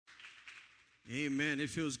Amen. It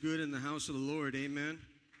feels good in the house of the Lord. Amen.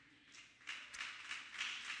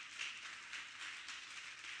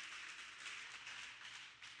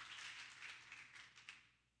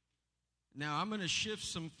 Now, I'm going to shift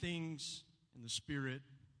some things in the spirit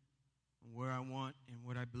where I want and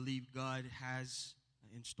what I believe God has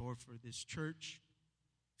in store for this church.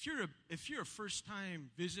 If you're a first-time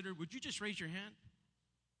visitor, would you just raise your hand?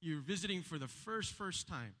 You're visiting for the first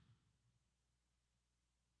time.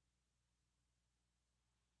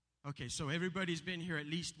 Okay, so everybody's been here at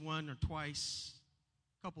least one or twice,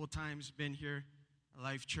 a couple of times been here at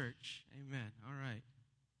Life Church. Amen. All right.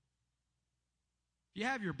 If you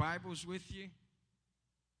have your Bibles with you,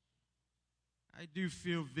 I do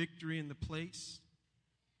feel victory in the place.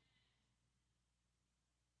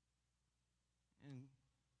 And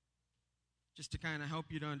just to kind of help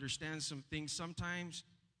you to understand some things, sometimes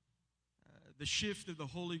the shift of the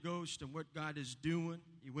Holy Ghost and what God is doing,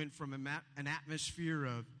 you went from an atmosphere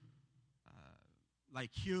of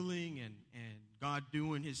like healing and God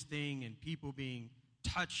doing his thing and people being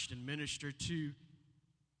touched and ministered to.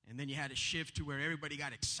 And then you had a shift to where everybody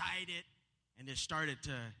got excited and just started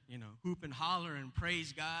to, hoop and holler and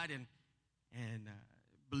praise God and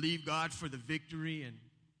believe God for the victory. And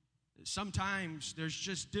sometimes there's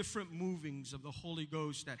just different movings of the Holy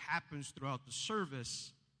Ghost that happens throughout the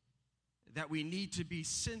service that we need to be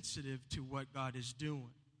sensitive to what God is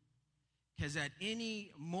doing. Because at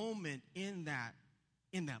any moment in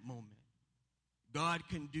that moment, God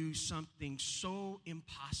can do something so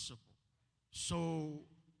impossible, so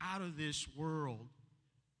out of this world,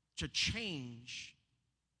 to change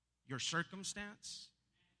your circumstance,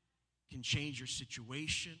 can change your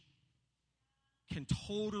situation, can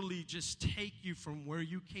totally just take you from where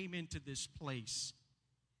you came into this place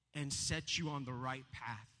and set you on the right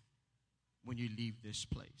path when you leave this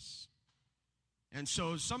place. And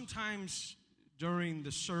so sometimes during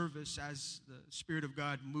the service, as the Spirit of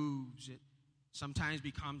God moves, it sometimes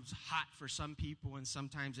becomes hot for some people, and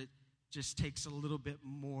sometimes it just takes a little bit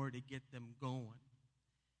more to get them going.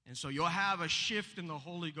 And so you'll have a shift in the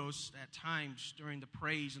Holy Ghost at times during the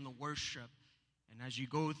praise and the worship. And as you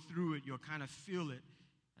go through it, you'll kind of feel it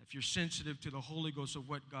if you're sensitive to the Holy Ghost of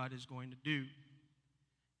what God is going to do.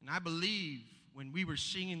 And I believe when we were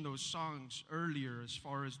singing those songs earlier, as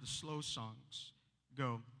far as the slow songs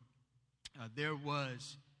go, there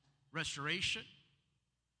was restoration,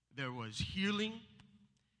 there was healing,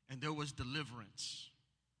 and there was deliverance.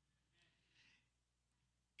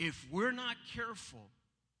 If we're not careful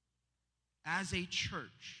as a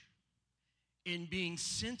church in being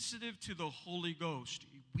sensitive to the Holy Ghost,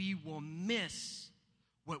 we will miss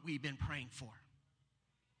what we've been praying for.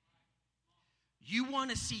 You want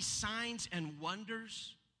to see signs and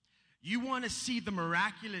wonders? You want to see the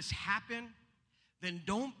miraculous happen? Then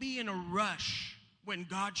don't be in a rush when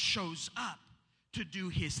God shows up to do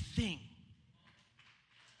his thing.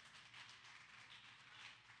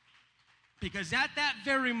 Because at that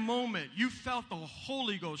very moment, you felt the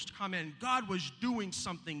Holy Ghost come in. God was doing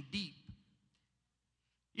something deep.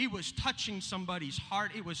 He was touching somebody's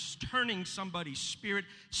heart. It was turning somebody's spirit.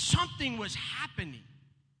 Something was happening.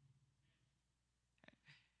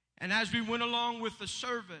 And as we went along with the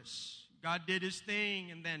service, God did his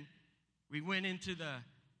thing, and then we went into the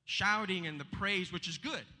shouting and the praise, which is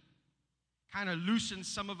good. Kind of loosened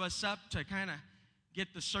some of us up to kind of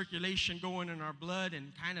get the circulation going in our blood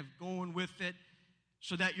and kind of going with it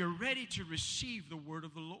so that you're ready to receive the word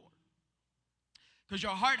of the Lord. Because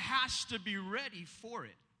your heart has to be ready for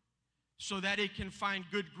it so that it can find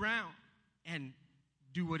good ground and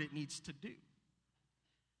do what it needs to do.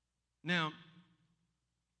 Now,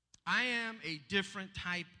 I am a different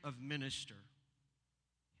type of minister.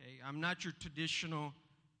 Okay, I'm not your traditional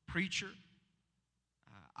preacher.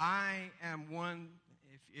 I am one,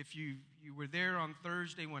 if you were there on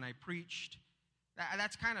Thursday when I preached,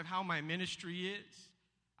 that's kind of how my ministry is.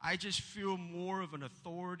 I just feel more of an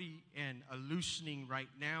authority and a loosening right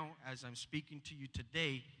now as I'm speaking to you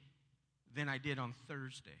today than I did on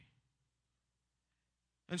Thursday.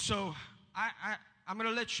 And so I'm going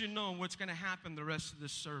to let you know what's going to happen the rest of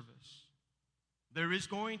this service. There is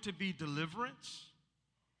going to be deliverance.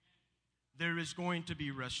 There is going to be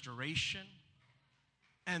restoration.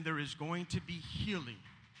 And there is going to be healing.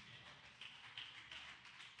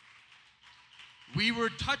 We were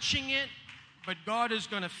touching it, but God is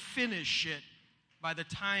going to finish it by the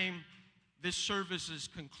time this service is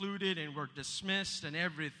concluded and we're dismissed and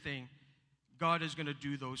everything. God is going to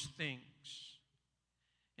do those things.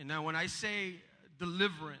 And now when I say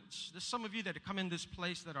deliverance, there's some of you that come in this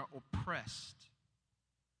place that are oppressed.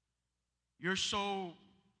 You're so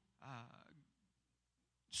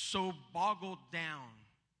so boggled down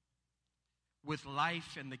with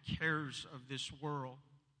life and the cares of this world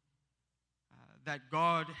that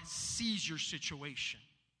God sees your situation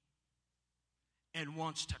and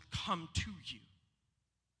wants to come to you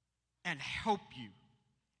and help you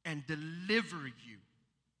and deliver you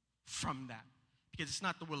from that. Because it's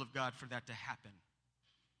not the will of God for that to happen.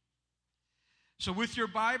 So with your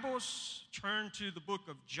Bibles, turn to the book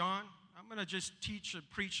of John. I'm going to just teach and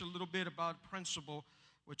preach a little bit about a principle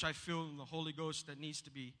which I feel in the Holy Ghost that needs to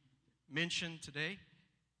be mentioned today.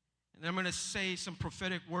 And I'm going to say some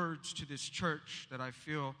prophetic words to this church that I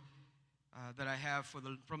feel that I have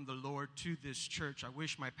from the Lord to this church. I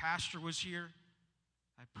wish my pastor was here.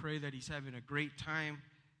 I pray that he's having a great time.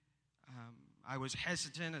 I was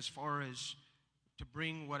hesitant as far as to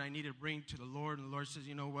bring what I need to bring to the Lord. And the Lord says,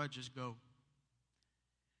 you know what, just go.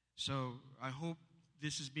 So I hope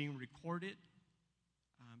this is being recorded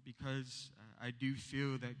because I do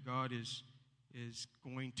feel that God is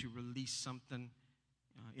going to release something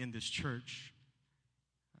in this church.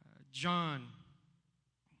 John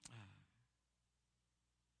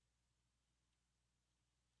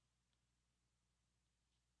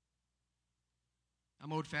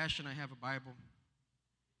I'm old-fashioned. I have a Bible.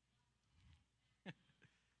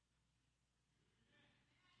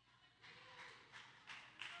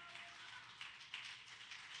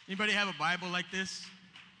 Anybody have a Bible like this?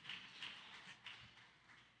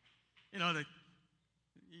 You know,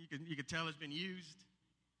 you can tell it's been used.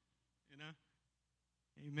 You know?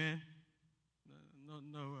 Amen.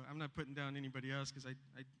 No, I'm not putting down anybody else because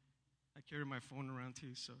I carry my phone around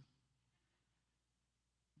too, so.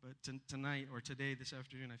 But tonight or today, this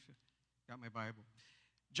afternoon, I got my Bible.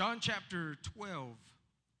 John chapter 12,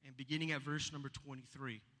 and beginning at verse number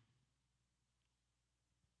 23.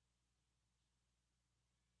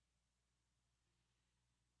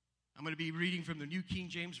 I'm going to be reading from the New King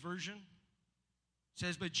James Version. It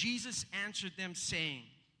says, "But Jesus answered them, saying,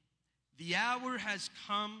 the hour has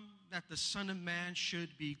come that the Son of Man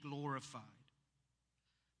should be glorified.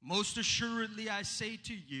 Most assuredly I say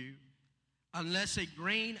to you, unless a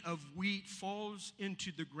grain of wheat falls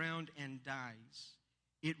into the ground and dies,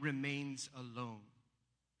 it remains alone.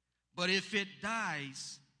 But if it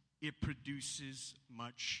dies, it produces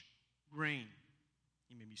much grain."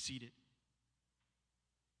 You may be seated.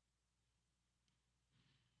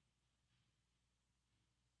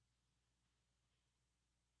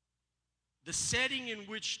 The setting in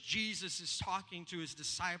which Jesus is talking to his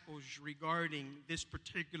disciples regarding this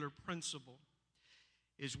particular principle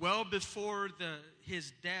is well before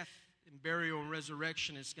his death and burial and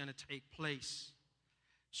resurrection is going to take place.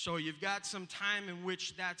 So you've got some time in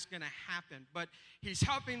which that's going to happen. But he's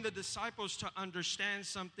helping the disciples to understand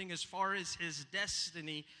something as far as his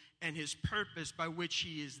destiny and his purpose by which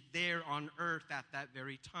he is there on earth at that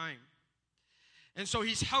very time. And so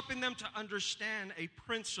he's helping them to understand a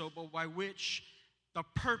principle by which the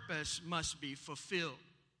purpose must be fulfilled.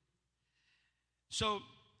 So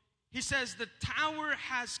he says, the hour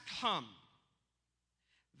has come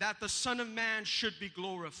that the Son of Man should be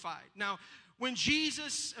glorified. Now, when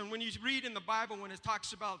Jesus, and when you read in the Bible, when it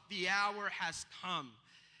talks about the hour has come,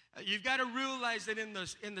 you've got to realize that in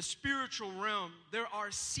the spiritual realm, there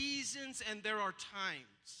are seasons and there are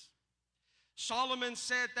times. Solomon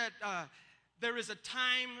said that there is a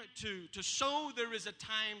time to sow, there is a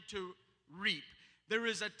time to reap. There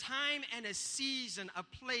is a time and a season, a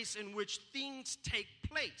place in which things take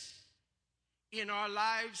place in our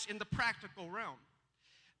lives in the practical realm.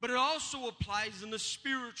 But it also applies in the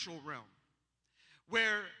spiritual realm,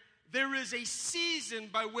 where there is a season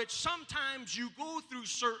by which sometimes you go through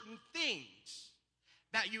certain things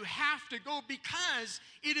that you have to go because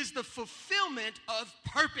it is the fulfillment of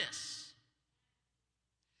purpose.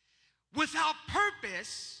 Without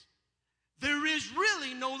purpose, there is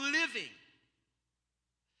really no living.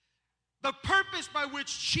 The purpose by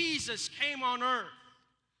which Jesus came on earth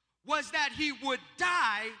was that he would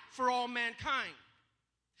die for all mankind.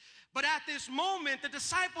 But at this moment, the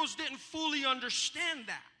disciples didn't fully understand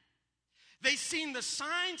that. They seen the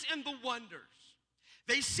signs and the wonders.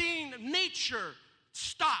 They seen nature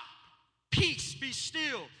stop, peace be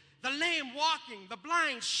still, the lame walking, the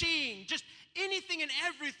blind seeing, just anything and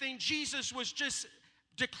everything. Jesus was just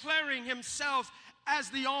declaring himself as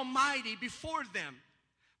the Almighty before them.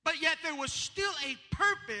 But yet there was still a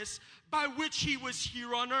purpose by which he was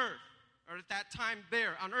here on earth, or at that time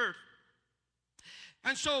there on earth.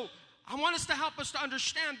 And so I want us to help us to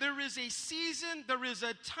understand there is a season, there is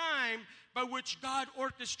a time by which God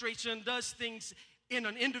orchestrates and does things in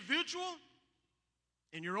an individual,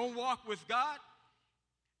 in your own walk with God,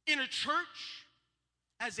 in a church,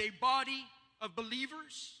 as a body of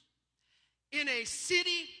believers in a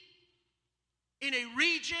city, in a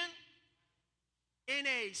region, in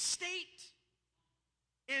a state,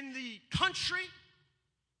 in the country,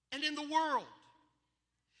 and in the world.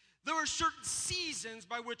 There are certain seasons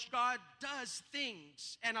by which God does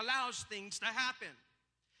things and allows things to happen,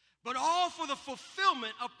 but all for the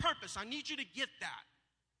fulfillment of purpose. I need you to get that,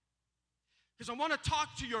 because I want to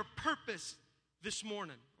talk to your purpose this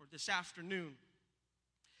morning or this afternoon.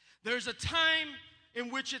 There's a time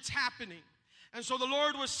in which it's happening. And so the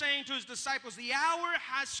Lord was saying to his disciples, the hour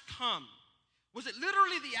has come. Was it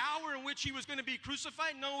literally the hour in which he was going to be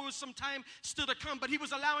crucified? No, it was some time still to come, but he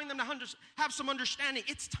was allowing them to have some understanding.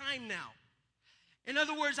 It's time now. In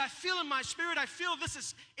other words, I feel in my spirit,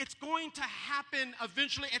 it's going to happen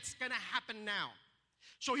eventually. It's going to happen now.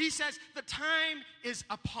 So he says, the time is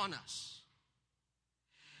upon us.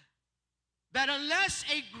 That unless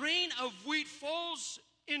a grain of wheat falls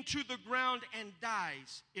into the ground and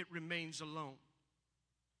dies, it remains alone.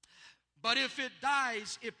 But if it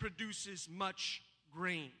dies, it produces much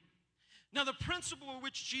grain. Now, the principle in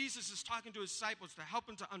which Jesus is talking to his disciples to help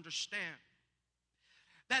them to understand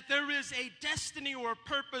that there is a destiny or a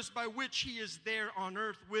purpose by which he is there on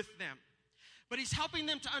earth with them. But he's helping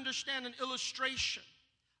them to understand an illustration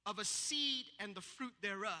of a seed and the fruit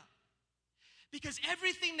thereof. Because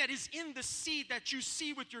everything that is in the seed that you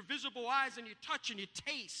see with your visible eyes and you touch and you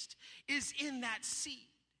taste is in that seed.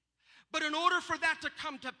 But in order for that to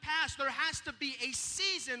come to pass, there has to be a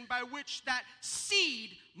season by which that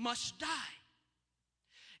seed must die.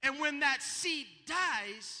 And when that seed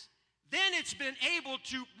dies, then it's been able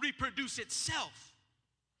to reproduce itself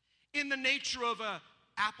in the nature of an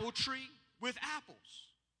apple tree with apples.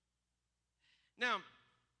 Now,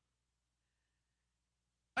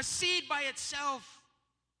 a seed by itself,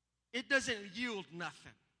 it doesn't yield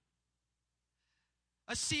nothing.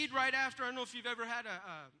 A seed right after, I don't know if you've ever had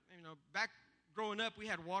back growing up, we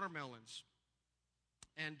had watermelons.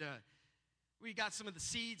 And we got some of the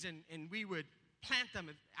seeds, and we would plant them.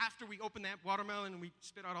 After we opened that watermelon and we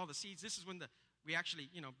spit out all the seeds, this is when we actually,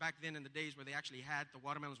 back then in the days where they actually had the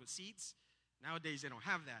watermelons with seeds. Nowadays, they don't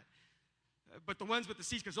have that. But the ones with the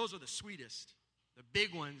seeds, because those are the sweetest, the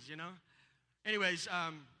big ones, Anyways,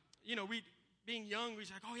 we being young, we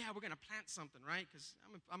was like, oh yeah, we're gonna plant something, right? Because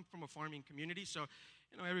I'm from a farming community, so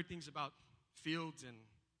everything's about fields and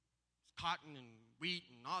cotton and wheat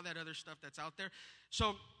and all that other stuff that's out there.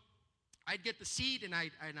 So I'd get the seed and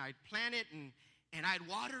I'd plant it and I'd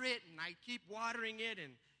water it and I'd keep watering it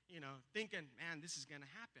and thinking, man, this is gonna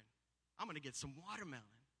happen. I'm gonna get some watermelon.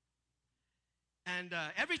 And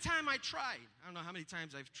every time I tried, I don't know how many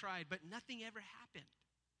times I've tried, but nothing ever happened.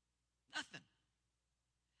 Nothing.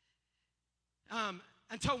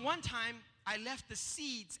 Until one time, I left the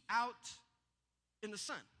seeds out in the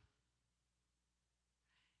sun.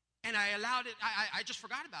 And I allowed it, I just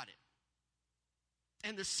forgot about it.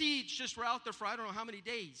 And the seeds just were out there for I don't know how many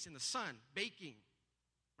days in the sun, baking,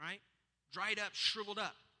 right? Dried up, shriveled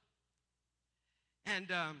up. And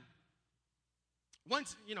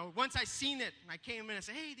once I seen it, and I came in and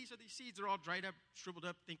said, hey, these are these seeds. They're all dried up, shriveled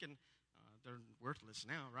up, thinking they're worthless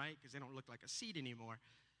now, right? Because they don't look like a seed anymore.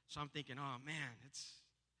 So I'm thinking, oh, man,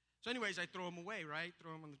 So anyways, I throw them away, right?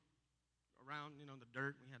 Throw them around, the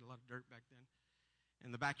dirt. We had a lot of dirt back then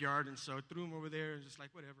in the backyard. And so I threw them over there and just like,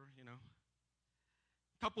 whatever,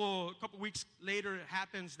 Couple weeks later, it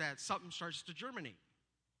happens that something starts to germinate.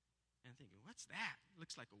 And I'm thinking, what's that? It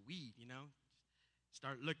looks like a weed,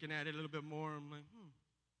 Start looking at it a little bit more. I'm like,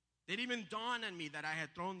 It didn't even dawn on me that I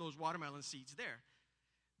had thrown those watermelon seeds there.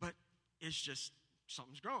 But it's just,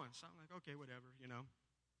 something's growing. So I'm like, okay, whatever,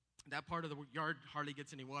 That part of the yard hardly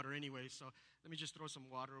gets any water anyway, so let me just throw some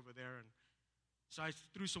water over there. And so I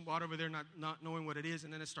threw some water over there, not knowing what it is,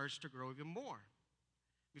 and then it starts to grow even more.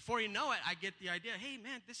 Before you know it, I get the idea, hey,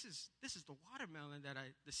 man, this is the watermelon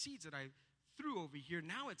the seeds that I threw over here.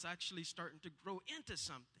 Now it's actually starting to grow into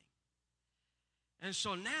something. And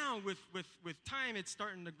so now with time, it's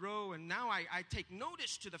starting to grow, and now I take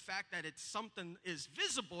notice to the fact that it's something is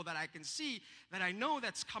visible that I can see, that I know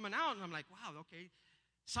that's coming out, and I'm like, wow, okay,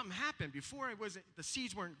 something happened. Before the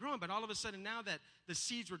seeds weren't growing, but all of a sudden now that the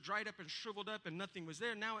seeds were dried up and shriveled up and nothing was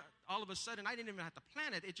there, now all of a sudden I didn't even have to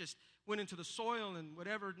plant it. It just went into the soil and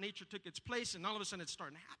whatever, nature took its place, and all of a sudden it's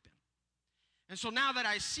starting to happen. And so now that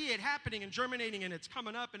I see it happening and germinating and it's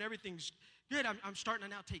coming up and everything's good, I'm starting to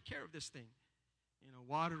now take care of this thing.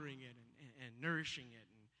 Watering it and nourishing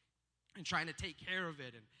it and trying to take care of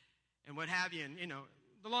it and what have you. And,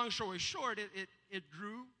 the long story short, it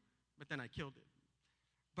grew, but then I killed it.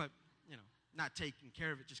 But, not taking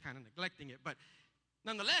care of it, just kind of neglecting it. But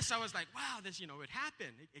nonetheless, I was like, wow, this, it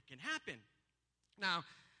happened. It can happen. Now,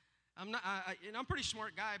 I'm a pretty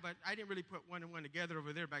smart guy, but I didn't really put one and one together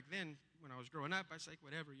over there back then when I was growing up. I was like,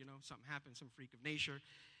 whatever, something happened, some freak of nature,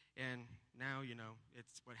 and now,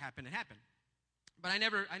 it's what happened, it happened. But I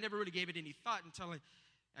never really gave it any thought until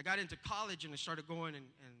I got into college and I started going and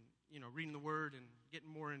reading the Word and getting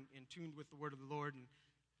more in tune with the Word of the Lord. And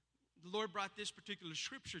the Lord brought this particular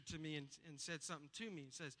scripture to me and said something to me.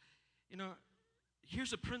 It says,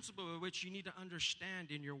 here's a principle of which you need to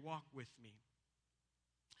understand in your walk with me.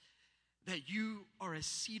 That you are a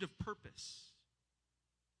seed of purpose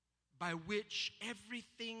by which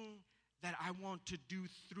everything that I want to do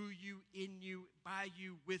through you, in you, by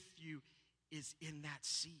you, with you is in that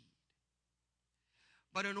seed.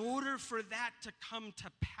 But in order for that to come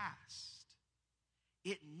to pass,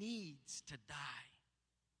 it needs to die.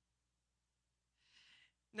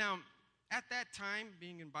 Now, at that time,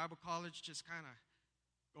 being in Bible college, just kind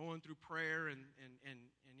of going through prayer and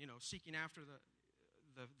seeking after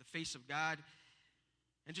the face of God,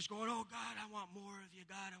 and just going, oh, God, I want more of you.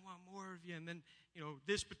 God, I want more of you. And then,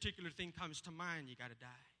 this particular thing comes to mind, you got to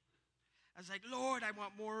die. I was like, Lord, I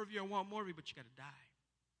want more of you. I want more of you, but you got to die.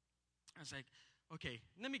 I was like, okay,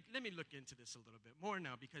 let me look into this a little bit more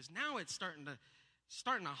now, because now it's starting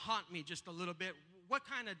to haunt me just a little bit. What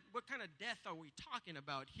kind of death are we talking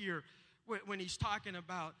about here when he's talking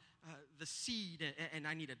about the seed and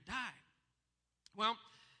I need to die? Well,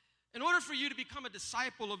 in order for you to become a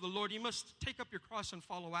disciple of the Lord, you must take up your cross and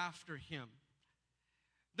follow after him.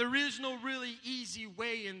 There is no really easy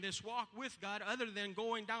way in this walk with God other than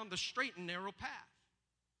going down the straight and narrow path.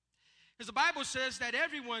 Because the Bible says that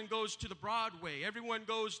everyone goes to the broad way, everyone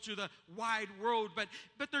goes to the wide road, but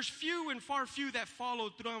there's few and far few that follow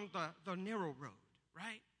through the narrow road,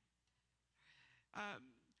 right?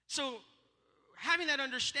 So having that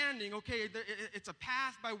understanding, okay, it's a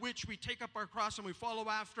path by which we take up our cross and we follow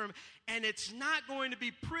after him, and it's not going to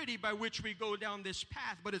be pretty by which we go down this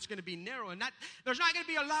path, but it's going to be narrow, and there's not going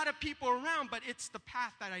to be a lot of people around, but it's the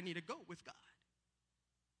path that I need to go with God.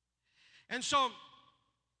 And so,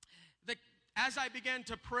 as I began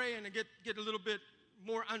to pray and get a little bit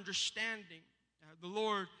more understanding, the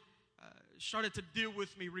Lord started to deal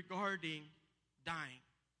with me regarding dying.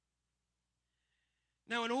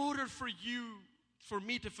 Now, in order for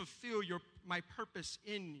me to fulfill my purpose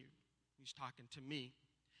in you, he's talking to me.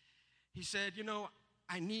 He said,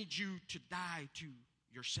 I need you to die to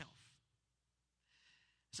yourself.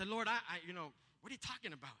 I said, Lord, what are you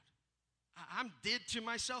talking about? I'm dead to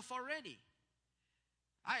myself already.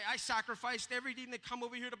 I sacrificed everything to come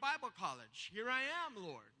over here to Bible college. Here I am,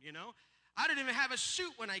 Lord, I didn't even have a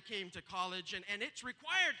suit when I came to college, and it's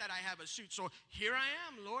required that I have a suit. So here I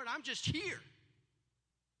am, Lord, I'm just here.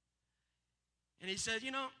 And he said,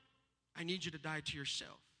 I need you to die to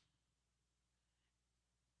yourself.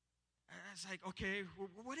 I was like, okay,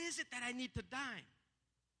 what is it that I need to die?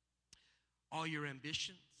 All your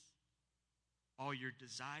ambitions, all your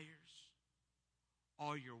desires,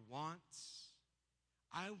 all your wants.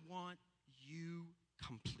 I want you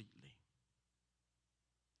completely.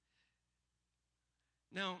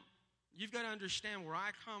 Now, you've got to understand where I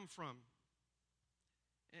come from.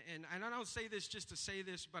 And I don't say this just to say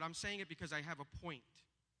this, but I'm saying it because I have a point.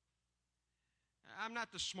 I'm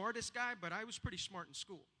not the smartest guy, but I was pretty smart in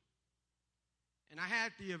school. And I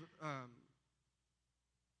had the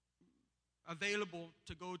available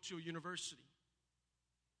to go to a university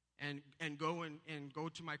and go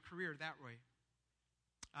to my career that way.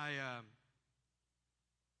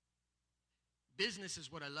 Business is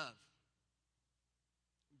what I love.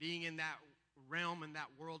 Being in that realm, in that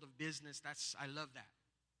world of business, I love that.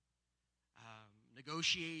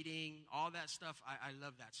 Negotiating, all that stuff, I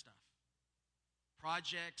love that stuff.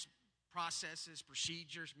 Projects, processes,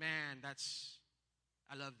 procedures, man,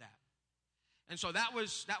 I love that. And so that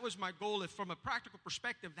was my goal. If from a practical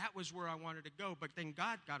perspective, that was where I wanted to go. But then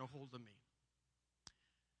God got a hold of me.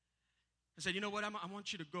 I said, you know what, I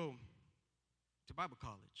want you to go to Bible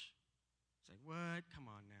college. It's like, what? Come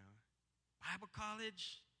on now. Bible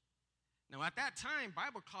college? Now, at that time,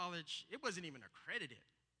 Bible college, it wasn't even accredited.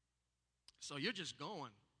 So you're just going,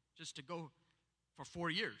 just to go for 4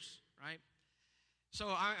 years, right? So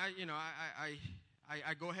I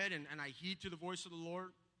go ahead and I heed to the voice of the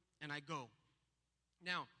Lord, and I go.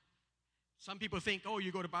 Now, some people think, oh,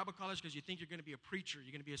 you go to Bible college because you think you're going to be a preacher,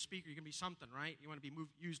 you're going to be a speaker, you're going to be something, right? You want to be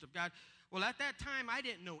used of God. Well, at that time, I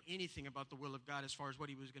didn't know anything about the will of God as far as what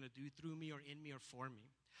he was going to do through me or in me or for me.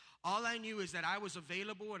 All I knew is that I was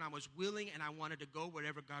available and I was willing and I wanted to go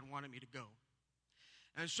wherever God wanted me to go.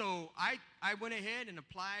 And so I went ahead and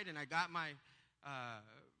applied, and I got my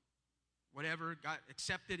got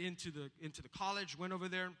accepted into the college, went over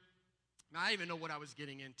there, I didn't even know what I was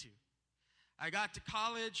getting into. I got to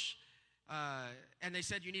college, and they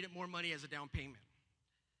said you needed more money as a down payment.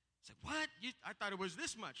 I said, what? I thought it was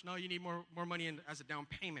this much. No, you need more money as a down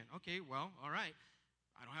payment. Okay, well, all right.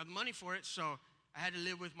 I don't have the money for it, so I had to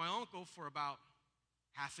live with my uncle for about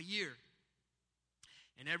half a year.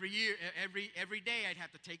 And every day I'd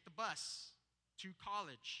have to take the bus to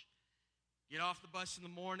college, get off the bus in the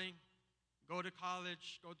morning, go to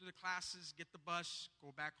college, go through the classes, get the bus,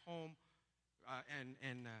 go back home,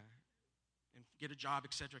 and get a job,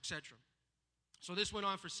 et cetera, et cetera. So this went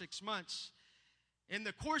on for 6 months. In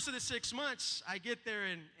the course of the 6 months, I get there,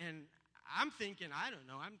 and I'm thinking, I don't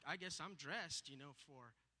know, I guess I'm dressed,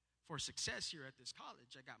 for success here at this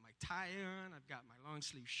college. I got my tie on, I've got my long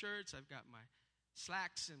sleeve shirts, I've got my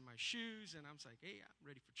slacks and my shoes, and I'm like, hey, I'm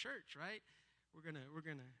ready for church, right? We're gonna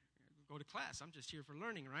go to class. I'm just here for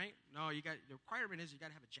learning, right? No, the requirement is you got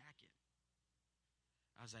to have a jacket.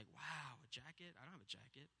 I was like, wow, a jacket? I don't have a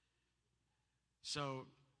jacket. So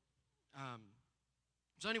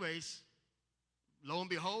anyways, lo and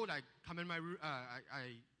behold, I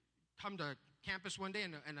come to campus one day,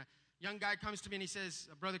 and a young guy comes to me, and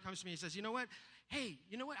a brother comes to me, and he says, you know what? Hey,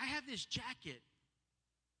 you know what? I have this jacket.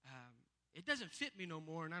 It doesn't fit me no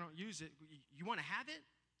more, and I don't use it. You want to have it?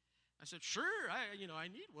 I said, sure. I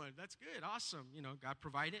need one. That's good. Awesome. God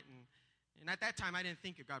provided, and at that time, I didn't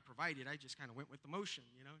think of God provided. I just kind of went with the motion.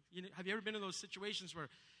 Have you ever been in those situations where,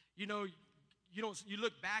 you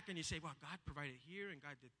look back and you say, well, God provided here, and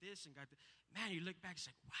God did this, and God did. Man, you look back, it's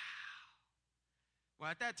like, wow. Well,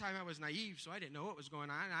 at that time, I was naive, so I didn't know what was going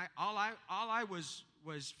on. All I was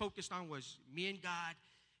focused on was me and God,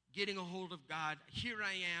 getting a hold of God. Here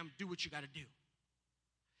I am. Do what you got to do.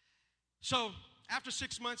 So after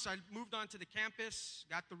 6 months, I moved on to the campus,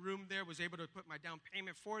 got the room there, was able to put my down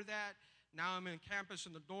payment for that. Now I'm in campus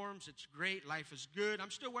in the dorms. It's great. Life is good.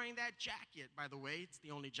 I'm still wearing that jacket, by the way. It's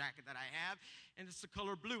the only jacket that I have, and it's the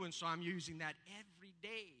color blue, and so I'm using that every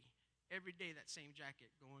day. Every day, that same jacket,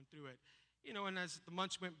 going through it. And as the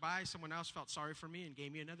months went by, someone else felt sorry for me and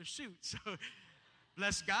gave me another suit. So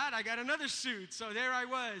bless God, I got another suit. So there I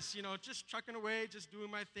was, just trucking away, just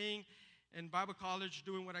doing my thing in Bible college,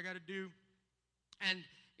 doing what I got to do. And,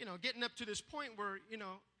 getting up to this point where,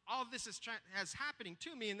 all of this is happening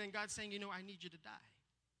to me, and then God's saying, I need you to die.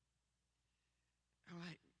 I'm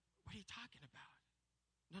like, what are you talking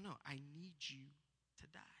about? No, I need you to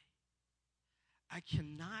die. I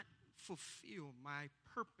cannot fulfill my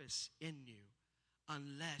purpose in you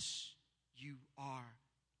unless you are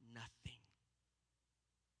nothing.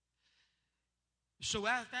 So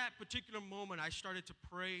at that particular moment, I started to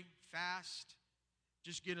pray, fast,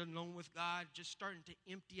 just get alone with God, just starting to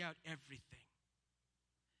empty out everything.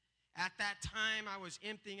 At that time, I was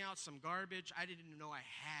emptying out some garbage I didn't even know I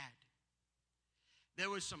had. There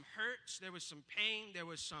was some hurts, there was some pain, there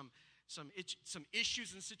was some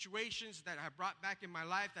issues and situations that I brought back in my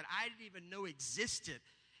life that I didn't even know existed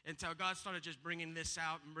until God started just bringing this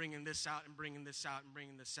out and bringing this out and bringing this out and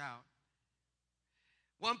bringing this out.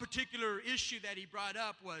 One particular issue that he brought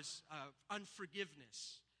up was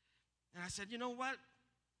unforgiveness. And I said, you know what?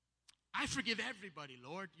 I forgive everybody,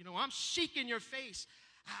 Lord. I'm seeking your face.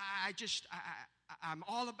 I'm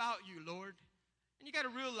all about you, Lord. And you got to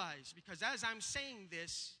realize, because as I'm saying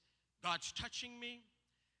this, God's touching me.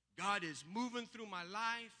 God is moving through my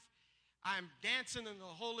life. I'm dancing in the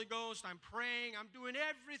Holy Ghost. I'm praying. I'm doing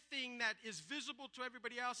everything that is visible to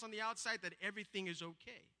everybody else on the outside, that everything is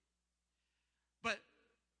okay. But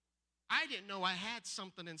I didn't know I had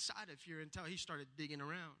something inside of here until he started digging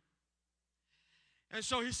around. And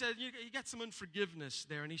so he said, you got some unforgiveness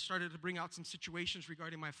there. And he started to bring out some situations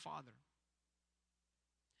regarding my father.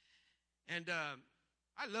 And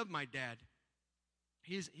I love my dad.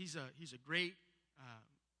 He's a great,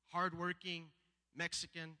 hardworking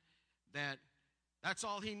Mexican that's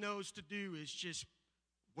all he knows to do is just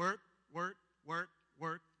work, work, work,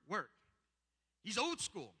 work, work. He's old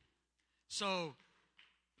school. So,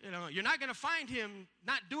 you're not going to find him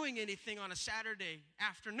not doing anything on a Saturday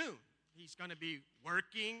afternoon. He's going to be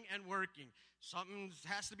working and working. Something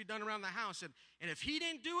has to be done around the house. And if he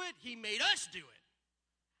didn't do it, he made us do it.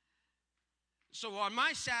 So on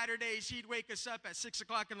my Saturdays, he'd wake us up at 6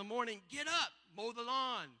 o'clock in the morning, get up, mow the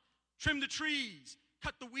lawn, trim the trees,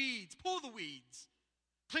 cut the weeds, pull the weeds,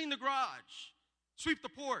 clean the garage, sweep the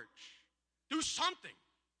porch, do something.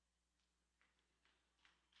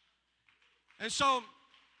 And so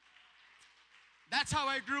that's how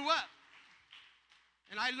I grew up.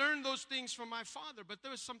 And I learned those things from my father, but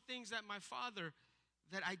there were some things that my father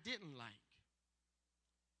that I didn't like.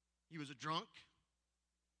 He was a drunk.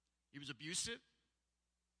 He was abusive.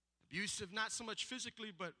 Abusive, not so much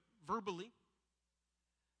physically, but verbally.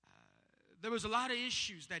 There was a lot of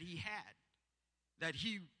issues that he had that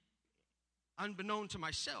he, unbeknown to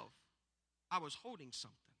myself, I was holding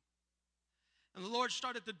something. And the Lord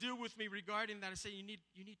started to deal with me regarding that. I said, you need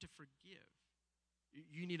to forgive.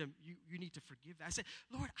 You need to forgive that. I said,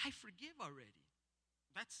 Lord, I forgive already.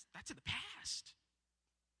 That's in the past.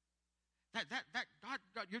 That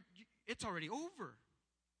God, it's already over.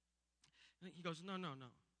 And he goes, no.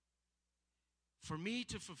 For me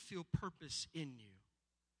to fulfill purpose in you,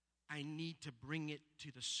 I need to bring it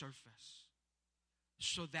to the surface.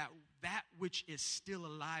 So that which is still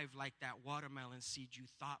alive, like that watermelon seed you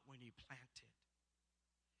thought when you planted,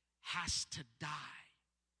 has to die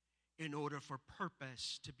in order for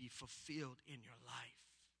purpose to be fulfilled in your life.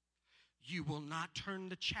 You will not turn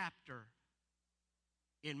the chapter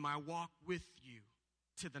in my walk with you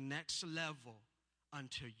to the next level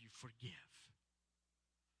until you forgive.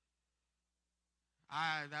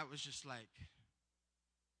 That was just like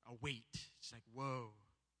a weight. It's like, whoa,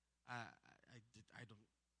 I don't,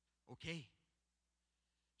 okay.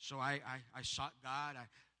 So I sought God,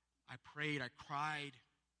 I prayed, I cried,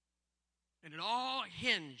 and it all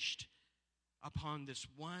hinged upon this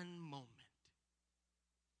one moment.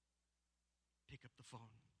 Pick up the phone.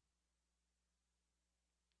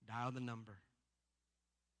 Dial the number.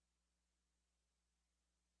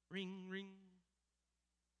 Ring, ring.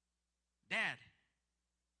 Dad.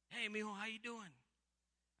 Hey, mijo, how you doing?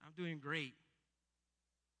 I'm doing great.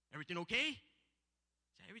 Everything okay?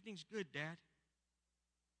 Say, everything's good, Dad.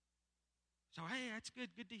 So, hey, that's good.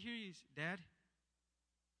 Good to hear you, Dad.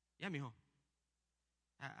 Yeah, mijo.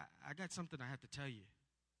 I got something I have to tell you.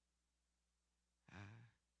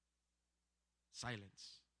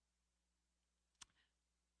 Silence.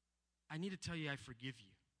 I need to tell you I forgive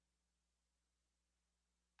you.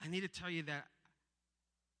 I need to tell you that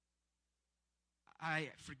I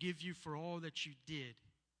forgive you for all that you did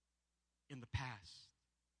in the past.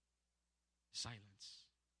 Silence.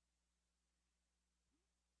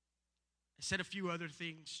 I said a few other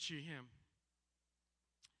things to him.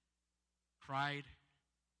 Cried.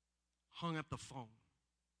 Hung up the phone.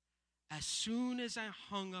 As soon as I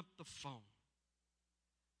hung up the phone,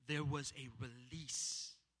 there was a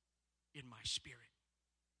release in my spirit.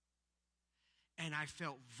 And I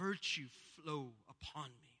felt virtue flow upon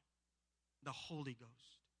me, the Holy Ghost.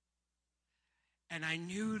 And I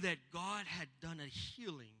knew that God had done a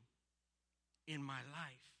healing in my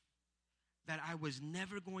life, that I was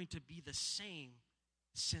never going to be the same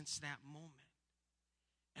since that moment.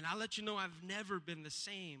 And I'll let you know I've never been the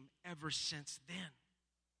same ever since then.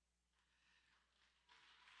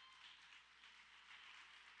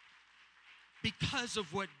 Because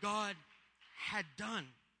of what God had done.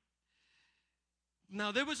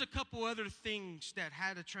 Now, there was a couple other things that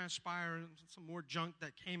had to transpire, and some more junk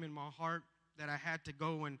that came in my heart that I had to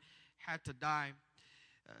go and had to die.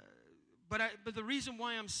 But the reason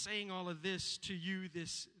why I'm saying all of this to you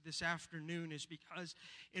this afternoon is because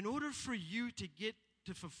in order for you to get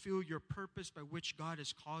to fulfill your purpose by which God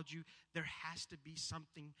has called you, there has to be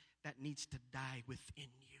something that needs to die within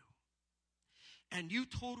you. And you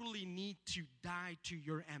totally need to die to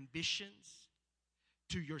your ambitions,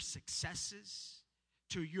 to your successes,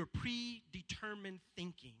 to your predetermined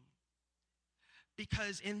thinking.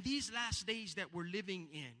 Because in these last days that we're living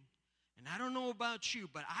in, and I don't know about you,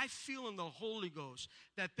 but I feel in the Holy Ghost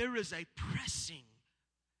that there is a pressing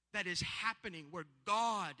that is happening where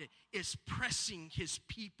God is pressing his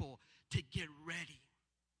people to get ready.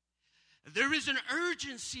 There is an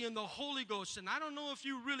urgency in the Holy Ghost, and I don't know if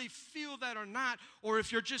you really feel that or not, or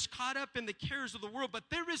if you're just caught up in the cares of the world, but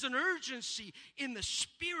there is an urgency in the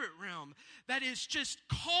spirit realm that is just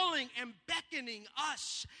calling and beckoning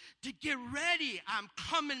us to get ready. I'm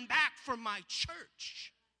coming back for my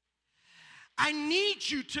church. I need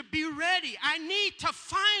you to be ready. I need to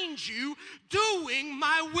find you doing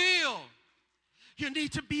my will. You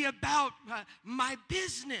need to be about my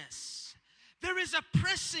business. There is a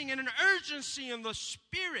pressing and an urgency in the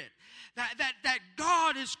spirit that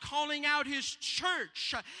God is calling out his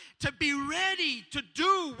church to be ready to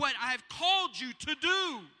do what I've called you to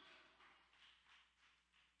do.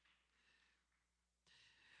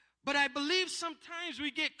 But I believe sometimes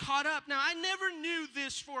we get caught up. Now, I never knew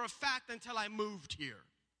this for a fact until I moved here.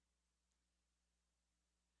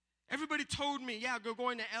 Everybody told me, yeah,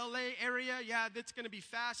 going to LA area, yeah, that's going to be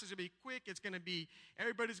fast, it's going to be quick,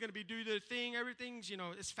 everybody's going to be doing their thing, everything's,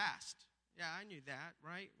 it's fast. Yeah, I knew that,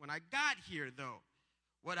 right? When I got here, though,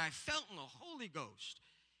 what I felt in the Holy Ghost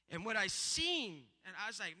and what I seen, and I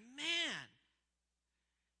was like, man,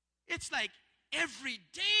 it's like every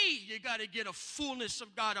day you got to get a fullness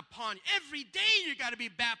of God upon you. Every day you got to be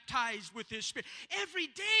baptized with His Spirit. Every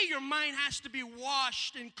day your mind has to be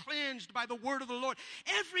washed and cleansed by the word of the Lord.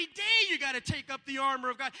 Every day you got to take up the armor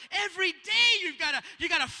of God. Every day you got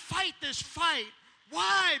to fight this fight.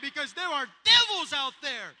 Why? Because there are devils out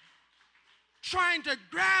there trying to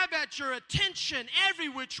grab at your attention every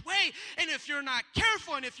which way. And if you're not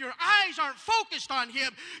careful and if your eyes aren't focused on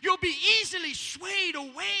Him, you'll be easily swayed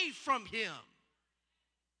away from Him.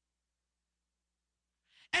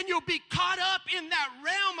 And you'll be caught up in that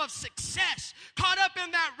realm of success, caught up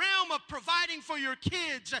in that realm of providing for your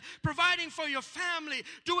kids, providing for your family,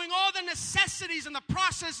 doing all the necessities and the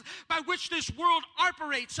process by which this world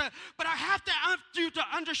operates. But I have you to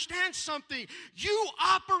understand something. You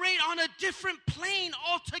operate on a different plane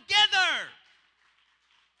altogether.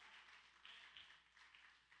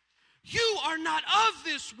 You are not of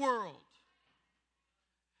this world.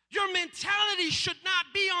 Your mentality should not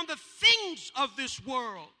be on the things of this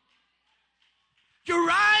world.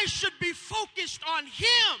 Your eyes should be focused on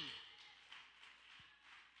Him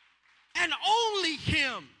and only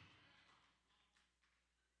Him.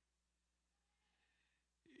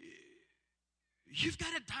 You've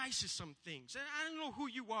got to die to some things. I don't know who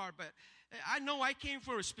you are, but I know I came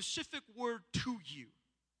for a specific word to you.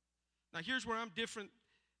 Now, here's where I'm different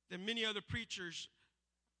than many other preachers.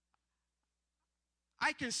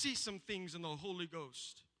 I can see some things in the Holy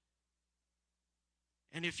Ghost.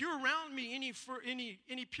 And if you're around me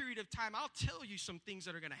any period of time, I'll tell you some things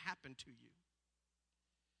that are going to happen to you.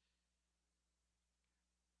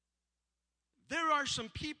 There are some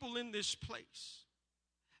people in this place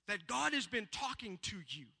that God has been talking to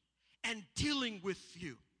you and dealing with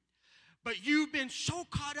you. But you've been so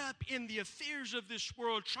caught up in the affairs of this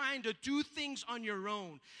world, trying to do things on your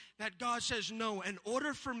own, that God says, no, in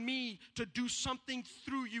order for me to do something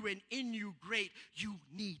through you and in you great, you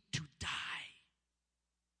need to die.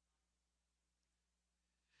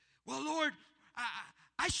 Well, Lord,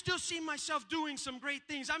 I still see myself doing some great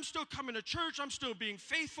things. I'm still coming to church. I'm still being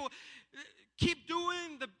faithful. Keep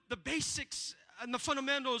doing the basics and the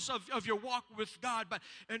fundamentals of your walk with God. But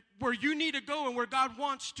where you need to go and where God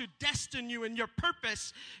wants to destine you and your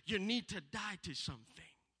purpose, you need to die to some things.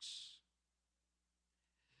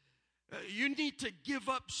 You need to give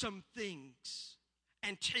up some things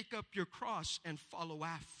and take up your cross and follow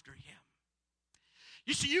after Him.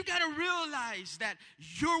 You see, you got to realize that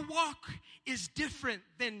your walk is different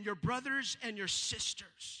than your brothers and your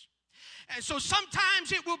sisters. And so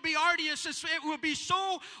sometimes it will be arduous, it will be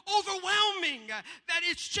so overwhelming that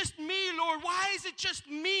it's just me, Lord. Why is it just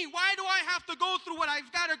me? Why do I have to go through what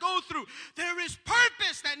I've got to go through? There is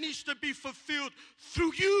purpose that needs to be fulfilled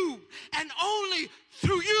through you and only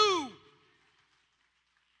through you.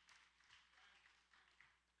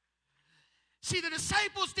 See, the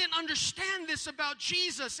disciples didn't understand this about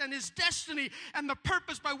Jesus and His destiny and the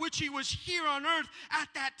purpose by which He was here on earth at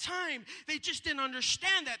that time. They just didn't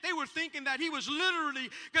understand that. They were thinking that He was literally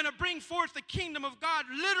going to bring forth the kingdom of God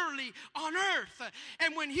literally on earth.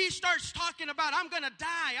 And when He starts talking about, I'm going to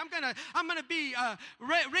die, I'm going to be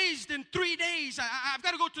raised in 3 days, I've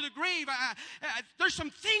got to go to the grave, there's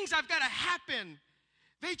some things I've got to happen.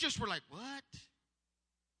 They just were like, what?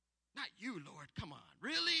 Not you, Lord, come on,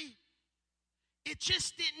 really? It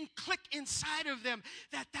just didn't click inside of them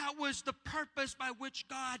that was the purpose by which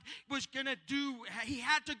God was going to do. He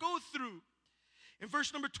had to go through. In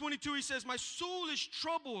verse number 22, He says, my soul is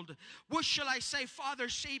troubled. What shall I say? Father,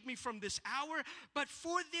 save me from this hour. But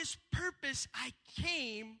for this purpose I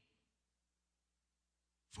came,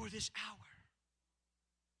 for this hour.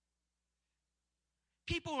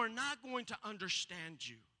 People are not going to understand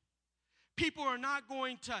you. People are not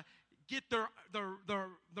going to get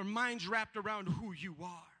their minds wrapped around who you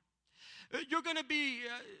are. You're going to be,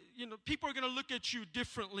 people are going to look at you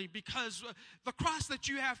differently because the cross that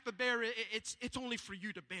you have to bear, it's only for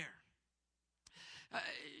you to bear.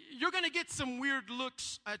 You're going to get some weird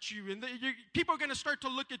looks at you, and people are going to start to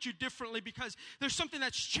look at you differently because there's something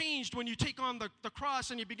that's changed when you take on the cross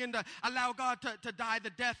and you begin to allow God to die the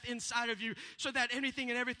death inside of you so that anything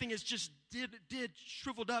and everything is just did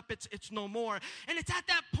shriveled up. It's no more. And it's at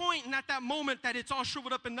that point and at that moment that it's all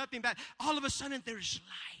shriveled up and nothing that all of a sudden there's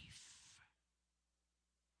life.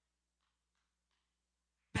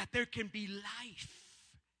 That there can be life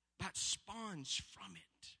that spawns from it.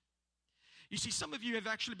 You see, some of you have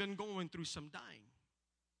actually been going through some dying.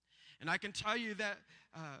 And I can tell you that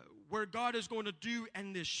where God is going to do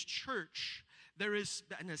in this church, there is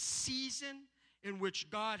a season in which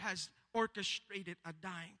God has orchestrated a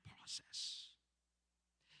dying process.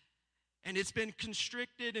 And it's been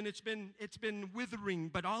constricted and it's been withering.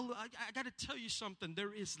 But I got to tell you something.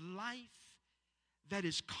 There is life that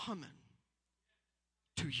is coming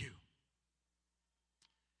to you.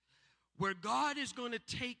 Where God is going to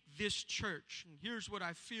take this church. And here's what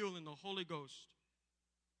I feel in the Holy Ghost.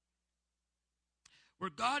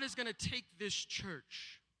 Where God is going to take this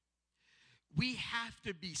church, we have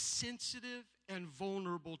to be sensitive and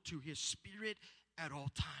vulnerable to His Spirit at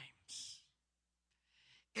all times.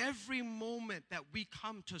 Every moment that we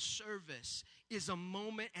come to service is a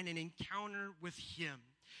moment and an encounter with Him.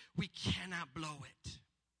 We cannot blow it.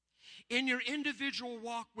 In your individual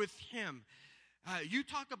walk with Him, you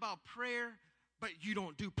talk about prayer, but you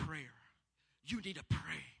don't do prayer. You need to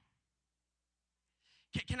pray.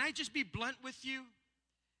 Can I just be blunt with you?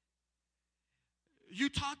 You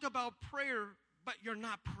talk about prayer, but you're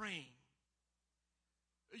not praying.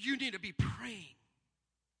 You need to be praying.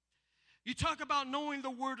 You talk about knowing the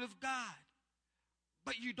Word of God,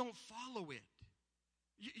 but you don't follow it.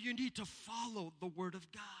 You need to follow the Word of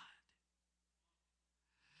God.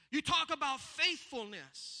 You talk about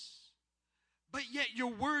faithfulness, but yet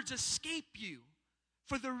your words escape you,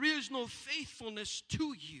 for there is no faithfulness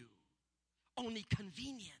to you, only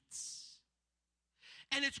convenience.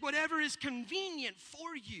 And it's whatever is convenient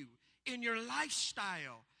for you in your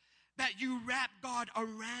lifestyle that you wrap God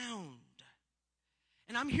around.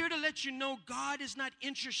 And I'm here to let you know God is not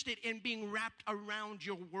interested in being wrapped around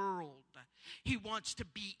your world. He wants to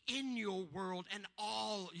be in your world and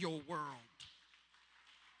all your world.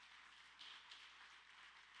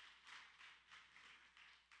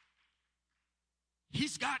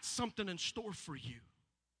 He's got something in store for you.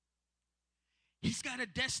 He's got a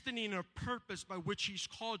destiny and a purpose by which He's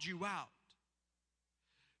called you out.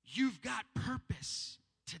 You've got purpose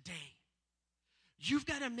today. You've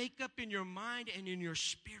got to make up in your mind and in your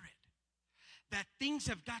spirit that things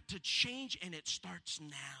have got to change, and it starts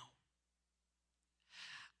now.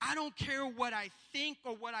 I don't care what I think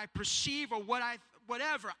or what I perceive or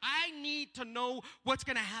whatever. I need to know what's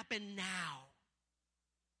going to happen now.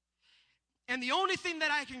 And the only thing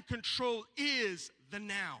that I can control is the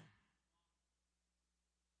now.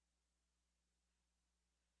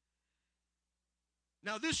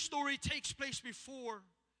 Now, this story takes place before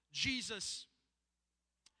Jesus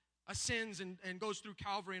ascends and goes through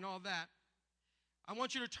Calvary and all that. I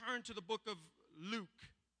want you to turn to the book of Luke,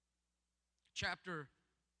 chapter.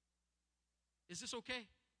 Is this okay?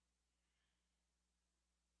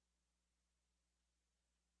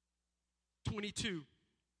 (22).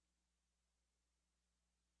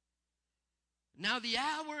 Now the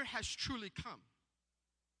hour has truly come.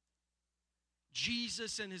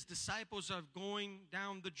 Jesus and His disciples are going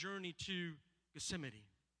down the journey to Gethsemane,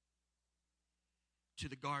 to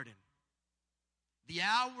the garden. The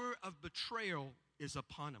hour of betrayal is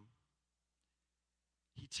upon Him.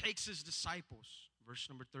 He takes His disciples, verse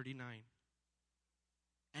number 39,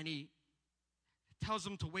 and He tells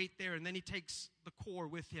them to wait there, and then He takes the core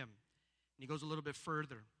with Him, and He goes a little bit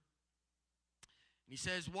further. And He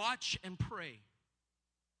says, watch and pray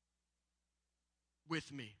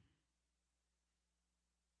with me.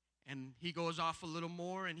 And He goes off a little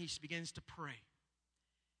more, and He begins to pray.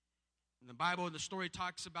 In the Bible, the story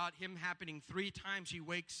talks about Him happening 3 times. He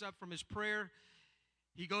wakes up from His prayer.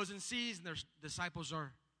 He goes and sees, and their disciples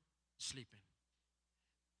are sleeping.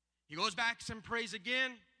 He goes back and prays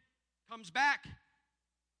again, comes back.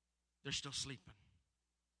 They're still sleeping.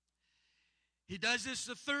 He does this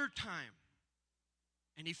the 3rd time,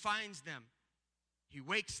 and He finds them. He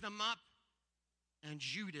wakes them up, and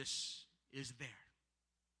Judas is there.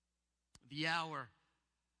 The hour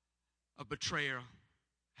of betrayal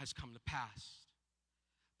has come to pass.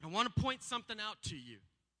 But I want to point something out to you.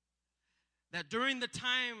 That during the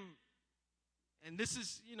time, and this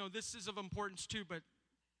is of importance too, but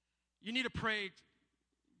you need to pray.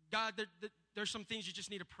 God, there's some things you just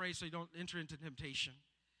need to pray so you don't enter into temptation.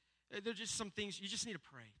 There's just some things you just need to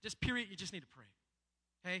pray. Just period, you just need to pray.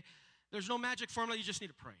 Okay? There's no magic formula, you just need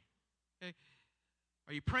to pray. Okay?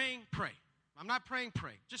 Are you praying? Pray. I'm not praying,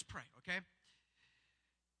 pray. Just pray, okay?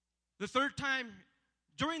 The 3rd time,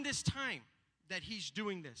 during this time that He's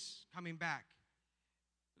doing this, coming back,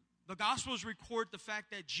 the Gospels record the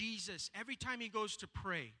fact that Jesus, every time He goes to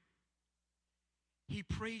pray, He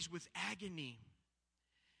prays with agony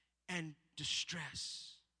and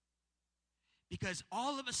distress. Because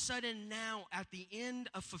all of a sudden now, at the end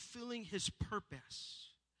of fulfilling His purpose,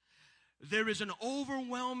 there is an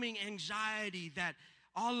overwhelming anxiety that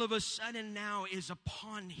all of a sudden now is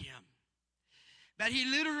upon Him. That He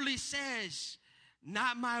literally says,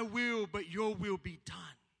 not my will, but your will be done.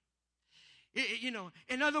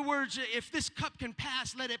 In other words, if this cup can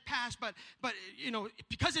pass, let it pass. But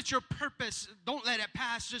because it's your purpose, don't let it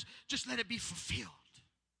pass. Just let it be fulfilled.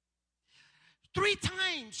 3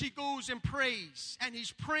 times he goes and prays, and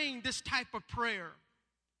he's praying this type of prayer.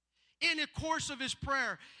 In the course of his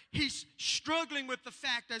prayer, he's struggling with the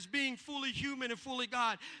fact as being fully human and fully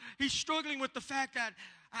God. He's struggling with the fact that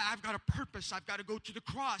I've got a purpose. I've got to go to the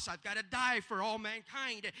cross. I've got to die for all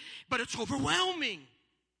mankind. But it's overwhelming.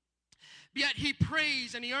 Yet he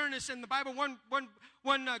prays and he earnest. And the Bible, one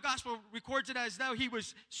gospel records it as though he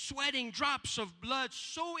was sweating drops of blood,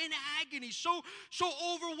 so in agony, so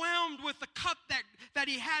overwhelmed with the cup that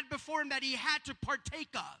he had before him, that he had to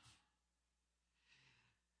partake of.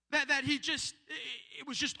 That it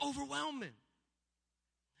was just overwhelming.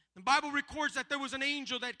 The Bible records that there was an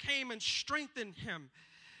angel that came and strengthened him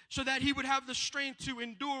so that he would have the strength to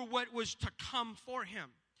endure what was to come for him.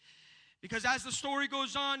 Because as the story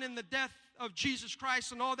goes on in the death of Jesus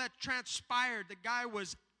Christ and all that transpired, the guy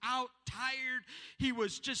was out, tired. He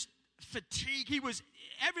was just fatigued. He was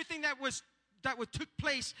everything that took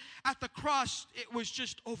place at the cross. It was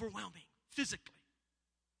just overwhelming physically.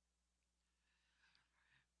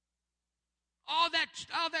 All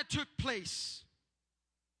that took place.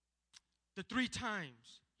 The 3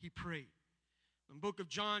 times he prayed. The book of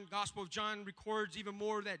John, Gospel of John records even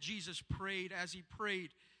more that Jesus prayed as he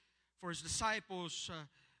prayed for his disciples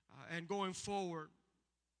and going forward.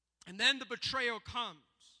 And then the betrayal comes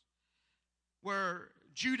where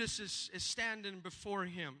Judas is standing before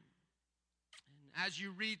him. And as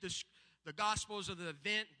you read the Gospels of the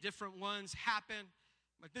event, different ones happen.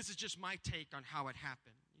 But this is just my take on how it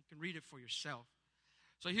happened. You can read it for yourself.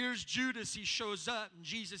 So here's Judas. He shows up, and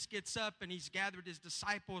Jesus gets up, and he's gathered his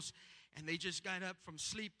disciples, and they just got up from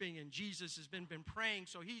sleeping, and Jesus has been praying.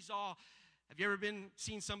 So he's all, have you ever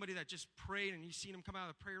seen somebody that just prayed, and you've seen them come out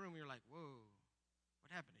of the prayer room, and you're like, whoa,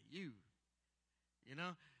 what happened to you?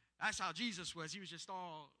 That's how Jesus was. He was just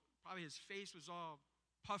all, probably his face was all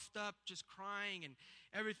puffed up, just crying and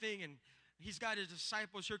everything, and he's got his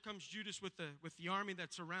disciples. Here comes Judas with the army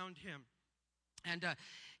that's around him. And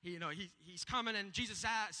he's coming, and Jesus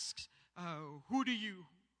asks, "Who are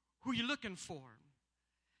you looking for?"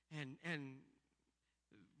 And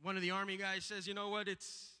one of the army guys says, "You know what?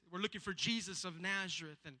 We're looking for Jesus of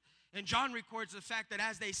Nazareth." And John records the fact that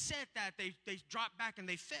as they said that, they dropped back and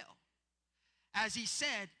they fell. As he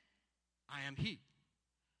said, "I am he."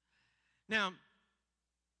 Now,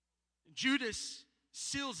 Judas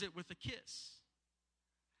seals it with a kiss,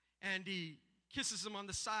 and he kisses him on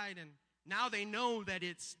the side, and now they know that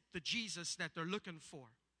it's the Jesus that they're looking for.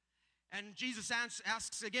 And Jesus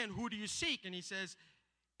asks again, "Who do you seek?" And he says,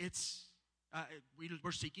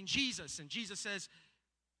 we're seeking Jesus. And Jesus says,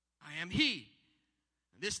 "I am he."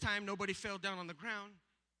 And this time, nobody fell down on the ground.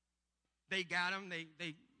 They got him.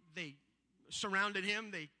 They surrounded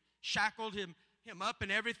him. They shackled him up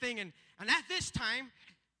and everything. And at this time,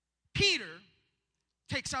 Peter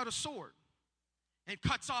takes out a sword and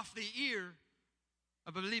cuts off the ear,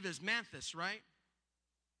 I believe it's Malchus, right?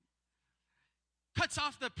 Cuts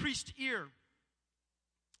off the priest's ear.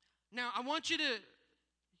 Now, I want you to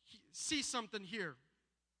see something here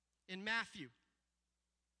in Matthew,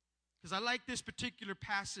 because I like this particular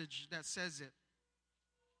passage that says it.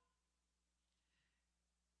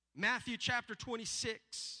 Matthew chapter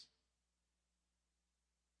 26,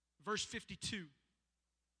 verse 52.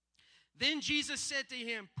 Then Jesus said to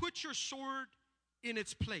him, "Put your sword in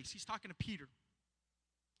its place." He's talking to Peter.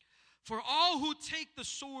 "For all who take the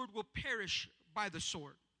sword will perish by the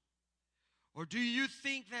sword. Or do you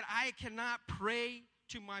think that I cannot pray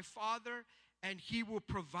to my Father, and he will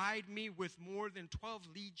provide me with more than 12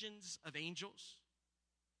 legions of angels?"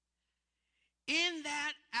 In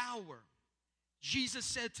that hour, Jesus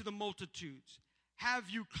said to the multitudes, "Have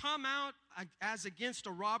you come out as against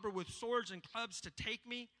a robber with swords and clubs to take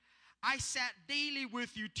me? I sat daily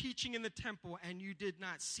with you teaching in the temple, and you did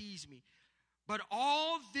not seize me. But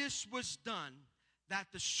all this was done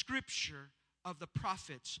that the scripture of the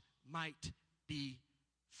prophets might be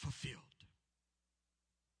fulfilled."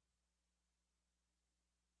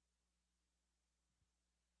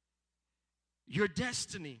 Your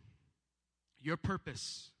destiny, your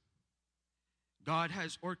purpose, God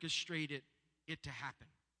has orchestrated it to happen.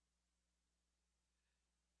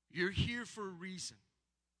 You're here for a reason.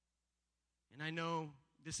 And I know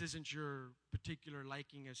this isn't your particular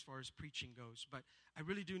liking as far as preaching goes, but I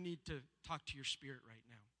really do need to talk to your spirit right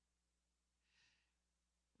now.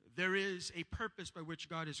 There is a purpose by which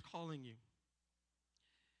God is calling you.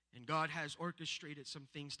 And God has orchestrated some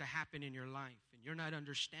things to happen in your life, and you're not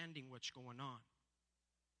understanding what's going on.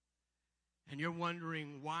 and you're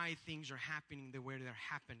wondering why things are happening the way they're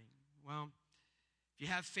happening. Well, if you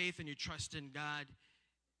have faith and you trust in God,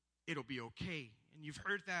 it'll be okay. And you've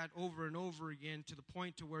heard that over and over again to the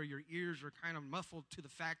point to where your ears are kind of muffled to the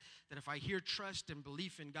fact that if I hear trust and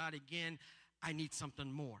belief in God again, I need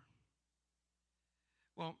something more.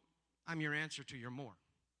 Well, I'm your answer to your more.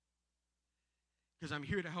 Because I'm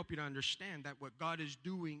here to help you to understand that what God is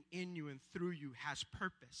doing in you and through you has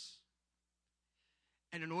purpose.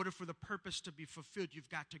 And in order for the purpose to be fulfilled, you've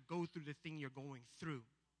got to go through the thing you're going through.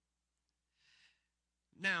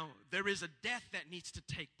 Now, there is a death that needs to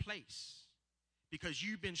take place because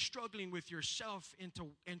you've been struggling with yourself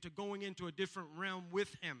into going into a different realm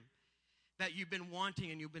with Him that you've been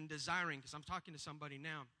wanting and you've been desiring. Because I'm talking to somebody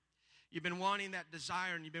now. You've been wanting that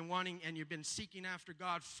desire and you've been seeking after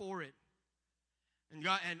God for it.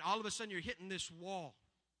 And all of a sudden you're hitting this wall.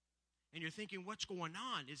 And you're thinking, what's going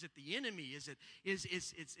on? Is it the enemy? Is it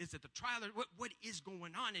the trial? What is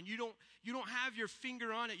going on? And you don't have your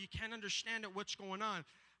finger on it. You can't understand it, what's going on.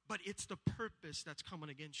 But it's the purpose that's coming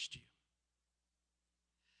against you.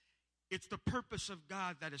 It's the purpose of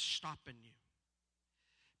God that is stopping you.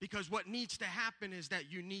 Because what needs to happen is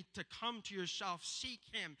that you need to come to yourself, seek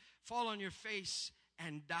Him, fall on your face,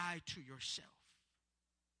 and die to yourself.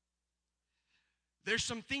 There's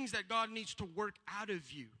some things that God needs to work out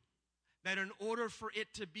of you. That in order for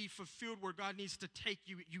it to be fulfilled where God needs to take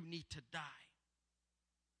you, you need to die.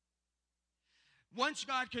 Once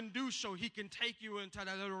God can do so, He can take you into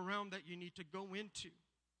that little realm that you need to go into.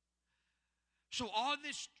 So all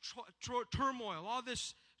this turmoil, all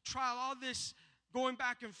this trial, all this going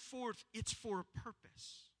back and forth, it's for a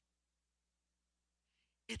purpose.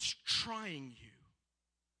 It's trying you.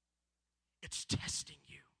 It's testing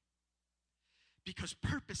you. Because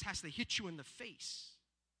purpose has to hit you in the face.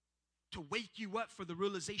 To wake you up for the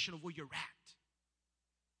realization of where you're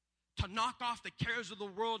at. To knock off the cares of the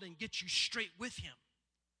world and get you straight with Him.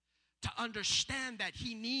 To understand that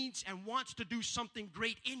He needs and wants to do something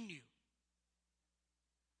great in you.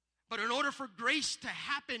 But in order for grace to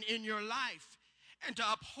happen in your life and to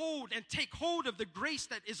uphold and take hold of the grace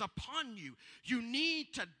that is upon you, you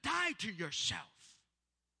need to die to yourself.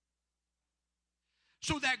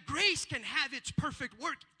 So that grace can have its perfect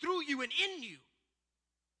work through you and in you.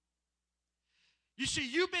 You see,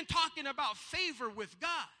 you've been talking about favor with God,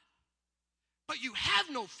 but you have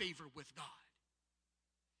no favor with God.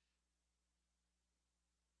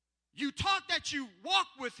 You talk that you walk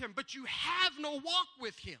with Him, but you have no walk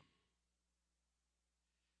with Him.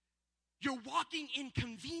 You're walking in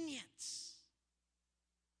convenience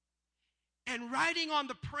and riding on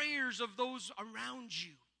the prayers of those around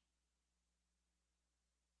you.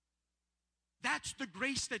 That's the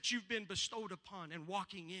grace that you've been bestowed upon and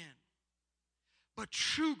walking in. But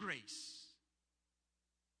true grace,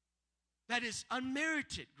 that is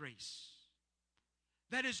unmerited grace,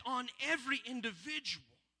 that is on every individual,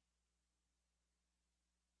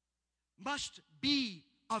 must be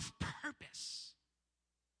of purpose.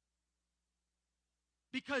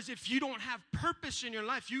 Because if you don't have purpose in your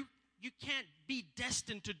life, you can't be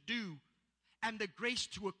destined to do and the grace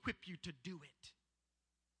to equip you to do it.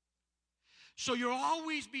 So you'll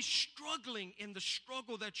always be struggling in the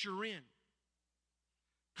struggle that you're in.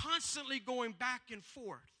 Constantly going back and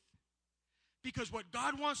forth. Because what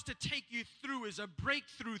God wants to take you through is a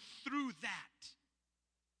breakthrough through that.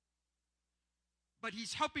 But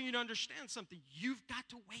He's helping you to understand something. You've got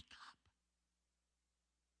to wake up.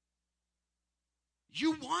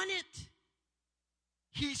 You want it.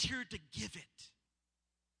 He's here to give it.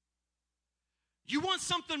 You want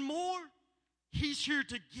something more? He's here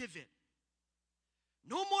to give it.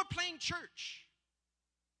 No more playing church.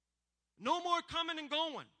 No more coming and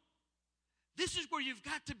going. This is where you've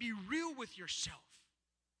got to be real with yourself.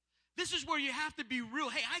 This is where you have to be real.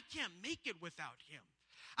 Hey, I can't make it without Him.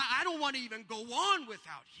 I don't want to even go on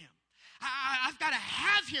without Him. I've got to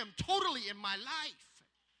have Him totally in my life.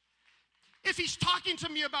 If He's talking to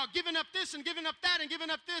me about giving up this and giving up that and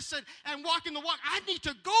giving up this and walking the walk, I need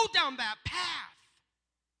to go down that path.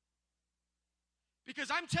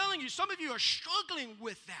 Because I'm telling you, some of you are struggling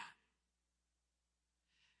with that.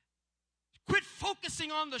 Quit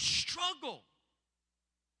focusing on the struggle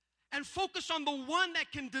and focus on the one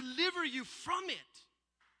that can deliver you from it.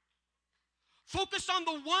 Focus on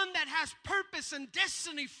the one that has purpose and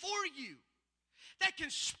destiny for you, that can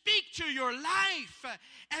speak to your life,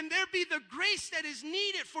 and there be the grace that is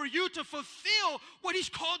needed for you to fulfill what He's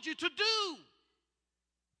called you to do.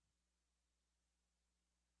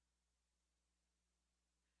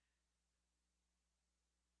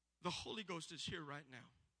 The Holy Ghost is here right now.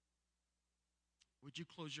 Would you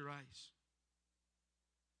close your eyes?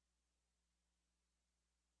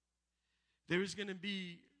 There is going to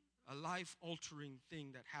be a life-altering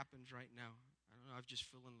thing that happens right now. I don't know, I've just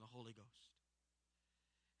feeling the Holy Ghost.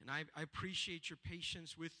 And I appreciate your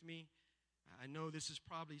patience with me. I know this is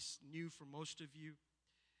probably new for most of you,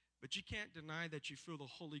 but you can't deny that you feel the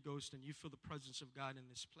Holy Ghost and you feel the presence of God in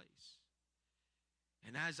this place.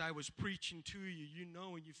 And as I was preaching to you, you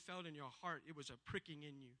know, and you felt in your heart, it was a pricking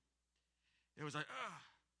in you. It was like, ah.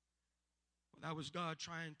 Well, that was God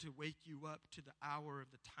trying to wake you up to the hour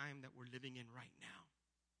of the time that we're living in right now.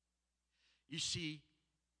 You see,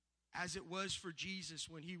 as it was for Jesus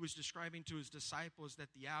when he was describing to his disciples that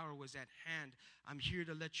the hour was at hand, I'm here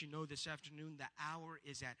to let you know this afternoon, the hour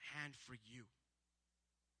is at hand for you.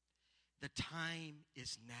 The time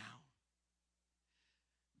is now.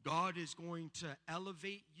 God is going to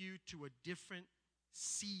elevate you to a different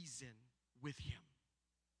season with him.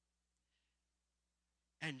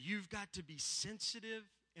 And you've got to be sensitive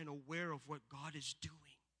and aware of what God is doing.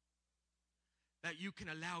 That you can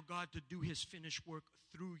allow God to do his finished work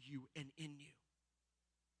through you and in you.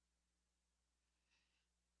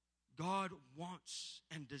 God wants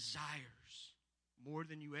and desires more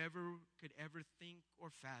than you could ever think or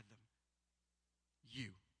fathom you.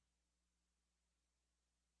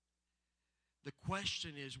 The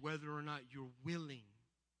question is whether or not you're willing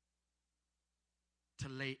to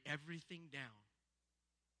lay everything down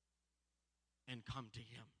and come to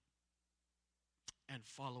him and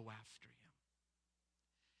follow after him.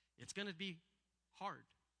 It's going to be hard.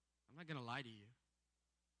 I'm not going to lie to you.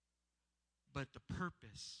 But the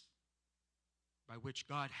purpose by which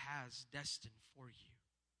God has destined for you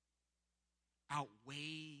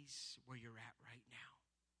outweighs where you're at right now.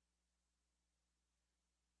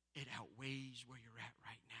 It outweighs where you're at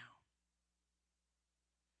right now.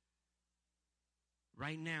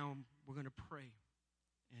 Right now, we're going to pray.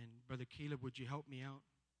 And Brother Caleb, would you help me out?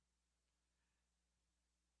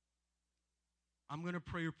 I'm going to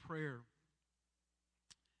pray a prayer.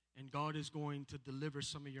 And God is going to deliver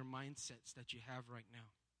some of your mindsets that you have right now.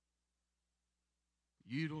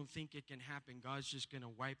 You don't think it can happen. God's just going to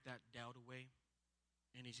wipe that doubt away.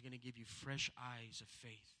 And he's going to give you fresh eyes of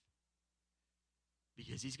faith.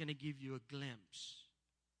 Because he's going to give you a glimpse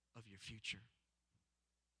of your future.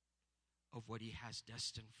 Of what he has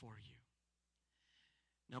destined for you.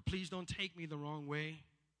 Now, please don't take me the wrong way.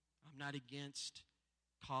 I'm not against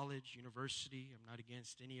college, university. I'm not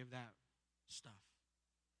against any of that stuff.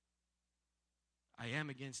 I am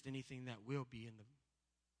against anything that will be in the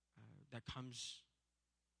that comes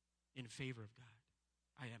in favor of God.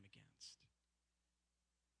 I am against.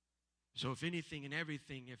 So if anything and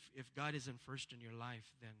everything, if God isn't first in your life,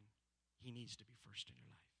 then he needs to be first in your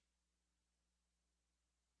life.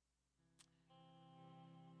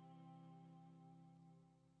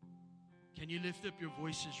 Can you lift up your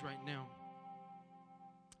voices right now?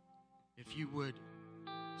 If you would,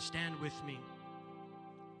 stand with me.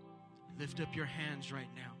 Lift up your hands right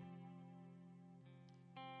now.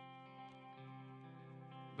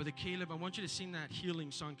 Brother Caleb, I want you to sing that healing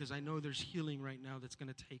song because I know there's healing right now that's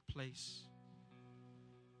going to take place.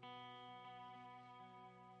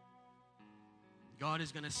 God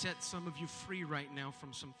is going to set some of you free right now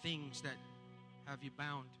from some things that have you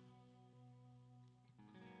bound.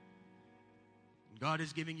 God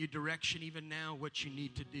is giving you direction even now what you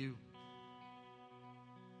need to do.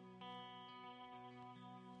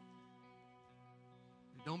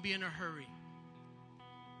 Don't be in a hurry.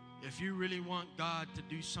 If you really want God to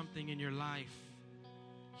do something in your life,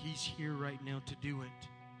 he's here right now to do it.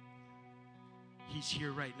 He's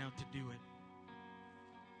here right now to do it.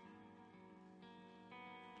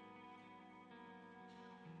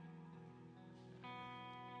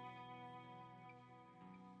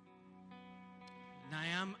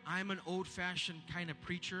 Now, I'm an old-fashioned kind of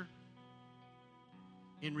preacher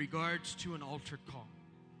in regards to an altar call.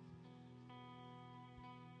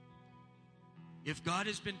 If God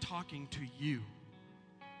has been talking to you,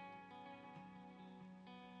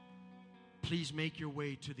 please make your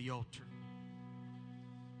way to the altar.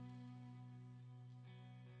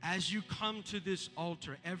 As you come to this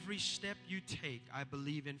altar, every step you take, I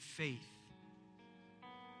believe in faith,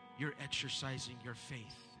 you're exercising your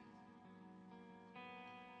faith.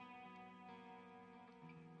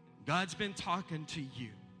 God's been talking to you.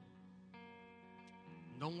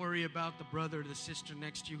 Don't worry about the brother or the sister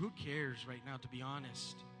next to you. Who cares right now, to be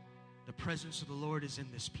honest? The presence of the Lord is in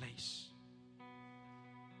this place.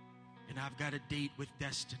 And I've got a date with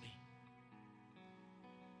destiny.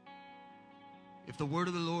 If the word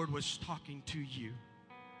of the Lord was talking to you,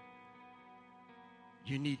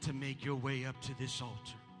 you need to make your way up to this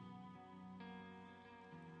altar.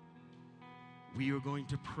 We are going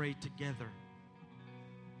to pray together.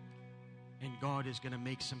 and God is going to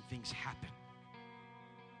make some things happen.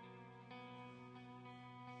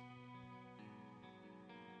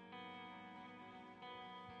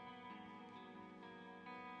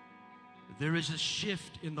 There is a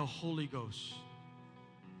shift in the Holy Ghost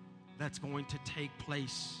that's going to take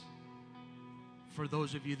place for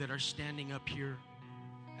those of you that are standing up here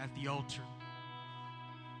at the altar.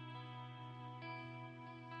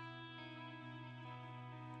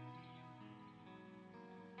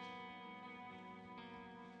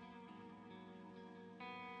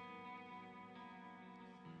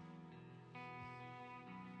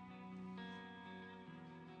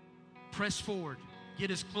 Press forward. Get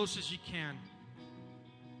as close as you can.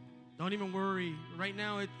 Don't even worry. Right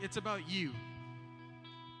now, it's about you.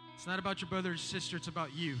 It's not about your brother or sister. It's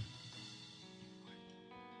about you.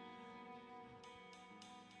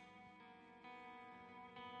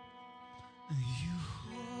 You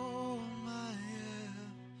hold my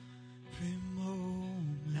every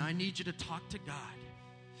moment. Now I need you to talk to God.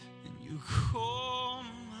 And you calm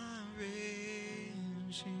my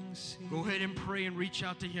raging sea. Go ahead and pray and reach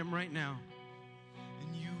out to Him right now.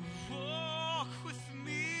 And you walk with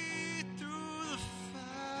me through the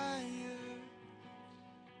fire.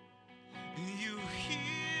 And you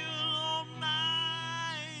heal all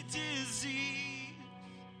my disease.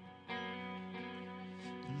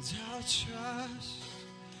 And I'll trust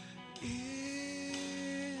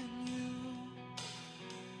in you.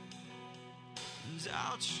 And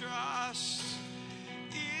I'll trust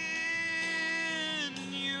in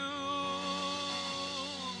you.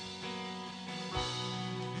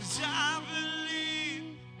 And I believe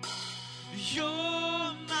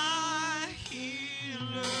you're my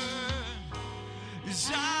healer.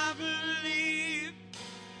 As I believe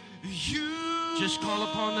you. Just call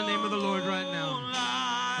upon the name of the Lord right now.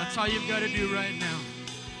 That's all you've got to do right now.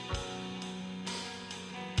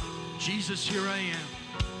 Jesus, here I am.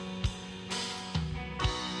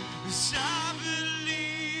 As I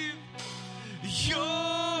believe you're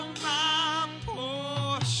my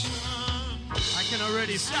portion. I can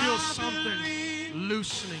already feel something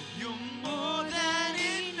loosening. You're more than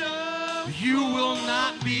enough. You will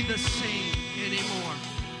not be the same anymore.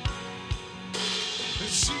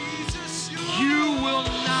 Jesus, You will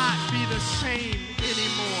not be the same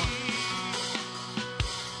anymore.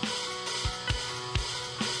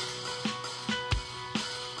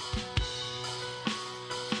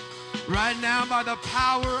 Right now, by the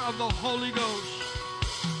power of the Holy Ghost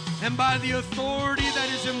and by the authority that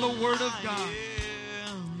is in the Word of God,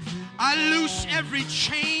 I loose every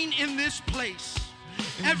chain in this place,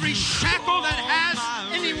 every shackle that has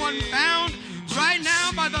anyone bound. Right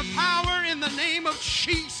now, by the power in the name of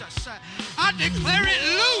Jesus, I declare it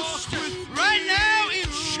loosed right now in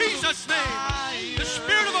Jesus' name. The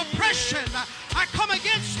spirit of oppression, I come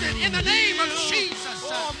against it in the name of Jesus.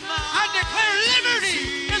 I declare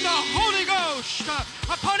liberty in the Holy Ghost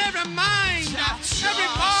upon every mind, every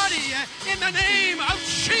body, in the name of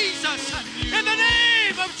Jesus. In the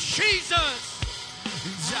name of Jesus.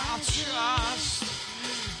 I'll trust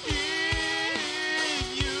in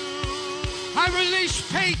you. I release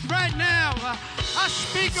faith right now. I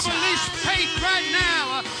speak of release faith right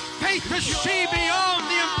now. Faith to see beyond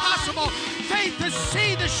the impossible. Faith to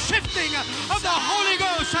see the shifting of the Holy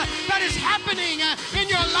Ghost that is happening in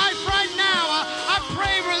your life right now. I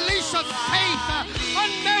pray release of faith,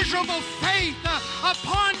 unmeasurable faith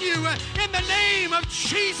upon you in the name of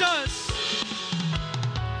Jesus.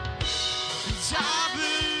 I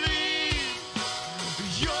believe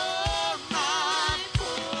you're my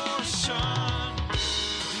portion.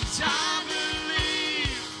 I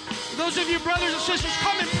believe. Those of you brothers and sisters,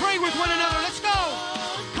 come and pray with one another. Let's go.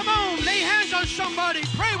 Come on, lay hands on somebody.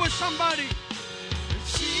 Pray with somebody.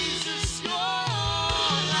 Jesus, you're all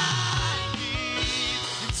I need.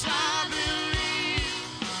 I believe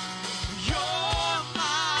you're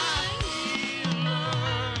my healer.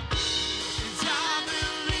 I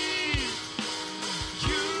believe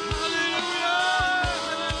you are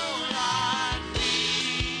all I need.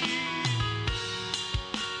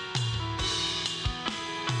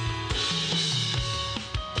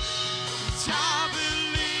 I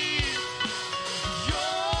believe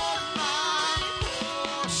you're my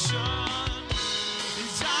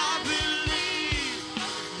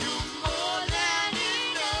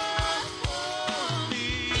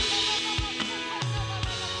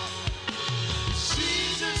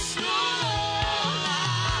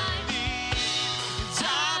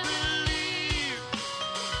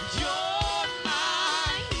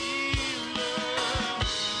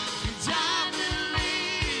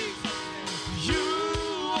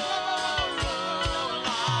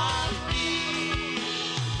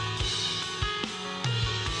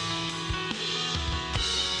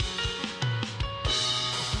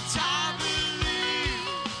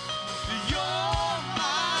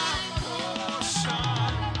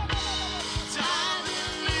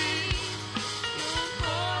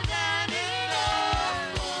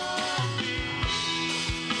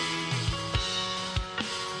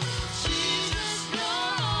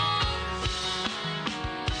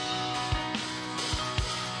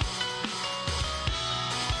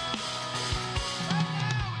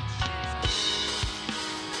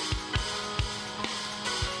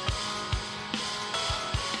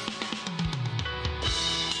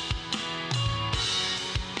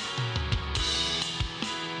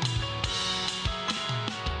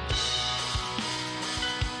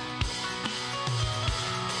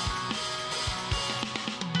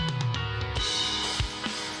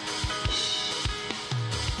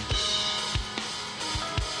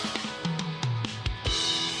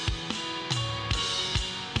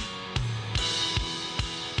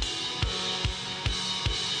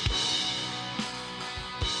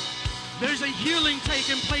healing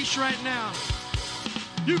taking place right now.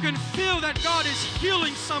 You can feel that God is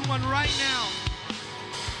healing someone right now.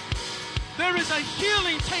 There is a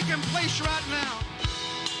healing taking place right now.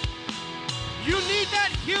 You need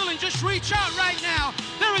that healing. Just reach out right now.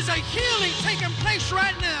 There is a healing taking place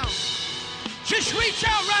right now. Just reach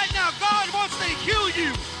out right now. God wants to heal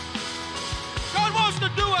you. God wants to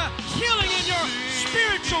do a healing in your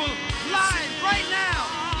spiritual life right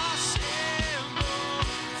now.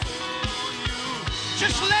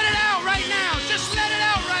 Just let it out right now. Just let it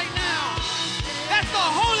out right now. That's the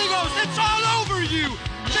Holy Ghost. It's all over you.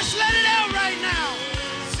 Just let it out right now.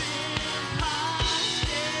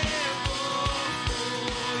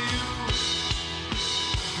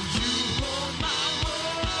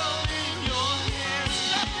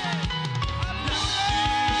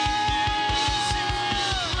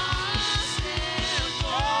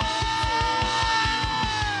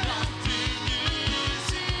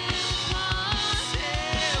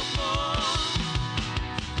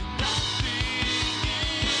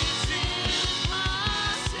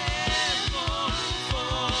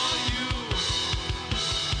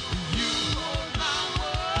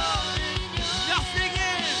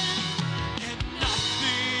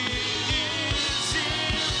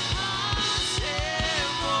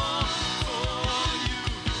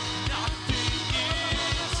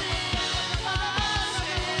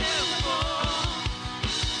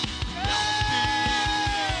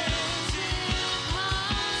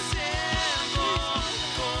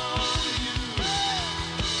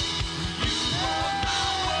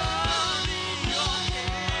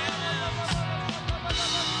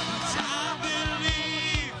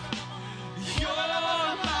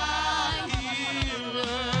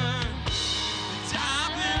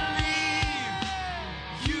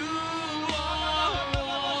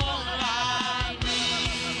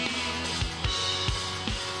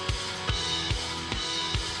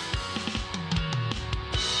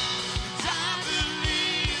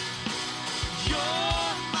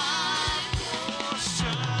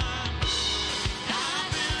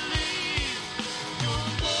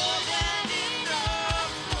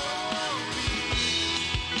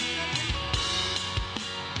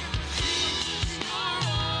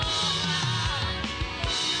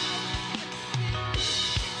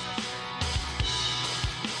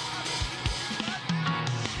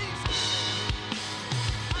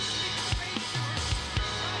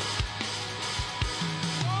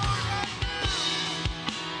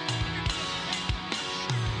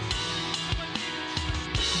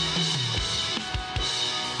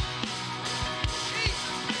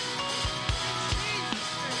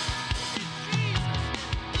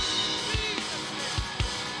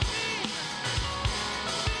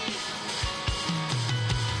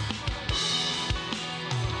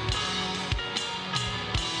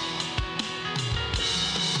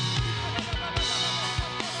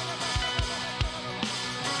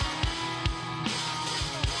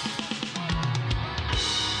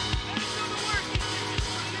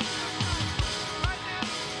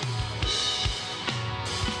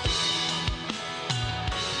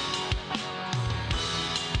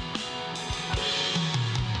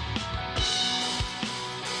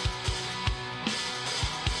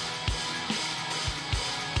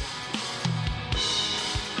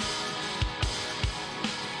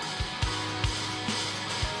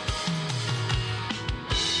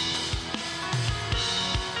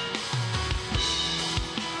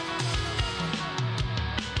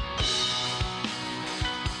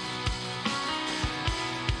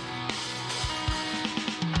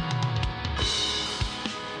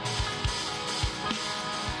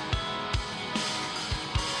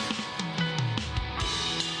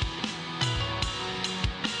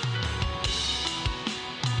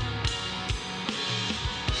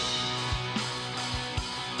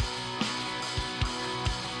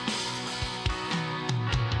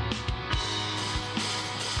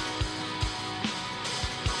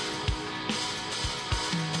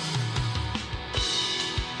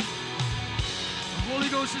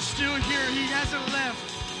 Ghost is still here. He hasn't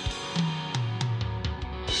left.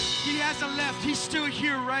 He hasn't left. He's still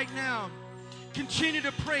here right now. Continue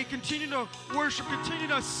to pray. Continue to worship. Continue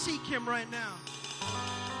to seek Him right now.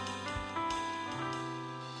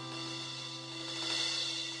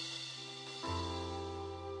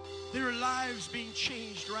 There are lives being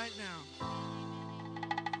changed right now.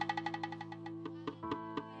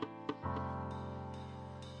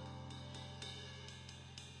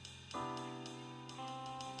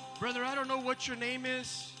 Brother, I don't know what your name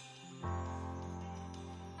is,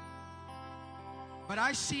 but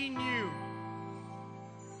I seen you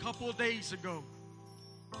a couple of days ago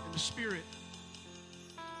in the Spirit.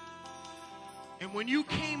 And when you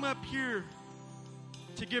came up here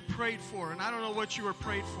to get prayed for, and I don't know what you were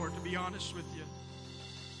prayed for, to be honest with you,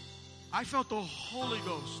 I felt the Holy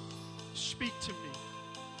Ghost speak to me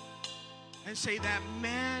and say that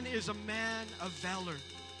man is a man of valor,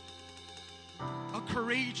 a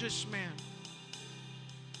courageous man,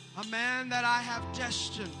 a man that I have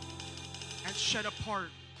destined and set apart.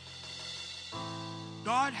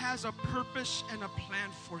 God has a purpose and a plan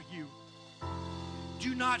for you.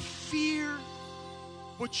 Do not fear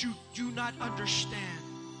what you do not understand,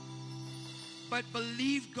 but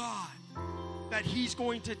believe God that He's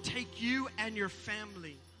going to take you and your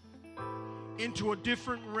family into a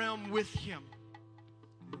different realm with Him.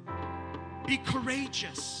 Be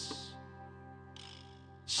courageous.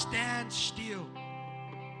 Stand still,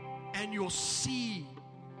 and you'll see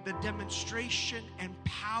the demonstration and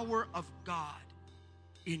power of God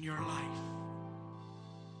in your life.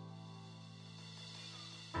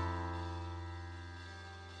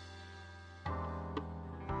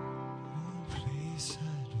 No place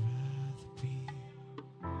I'd rather be.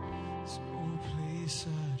 There's no place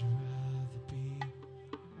I'd rather be.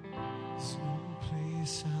 There's no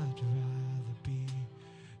place I'd rather be.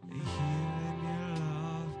 Here in your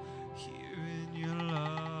love, here in your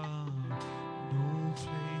love. No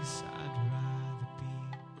place I'd rather be.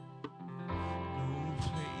 No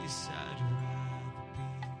place I'd rather be.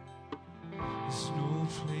 There's no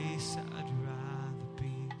place I'd rather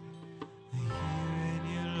be. Here in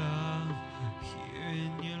your love, here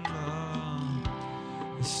in your love.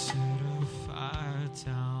 Set a fire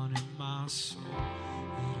down in my soul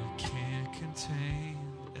that I can't contain,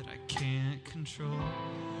 that I can't control.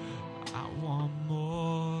 I want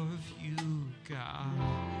more of you, God.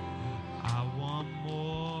 I want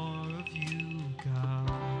more of you,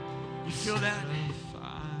 God. You feel that? Set a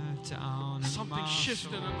fire down in Something my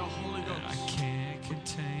shifted in soul the Holy that I Ghost. can't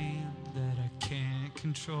contain, that I can't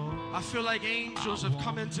control. I feel like angels have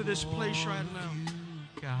come into this place right now.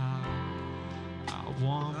 You, God. I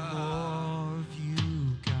want more of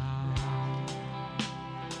you, God.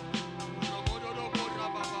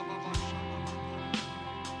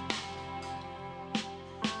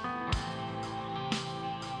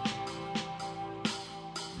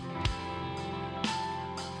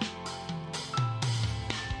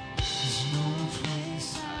 There's no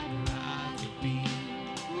place I'd rather be.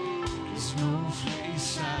 There's no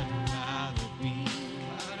place I'd rather be.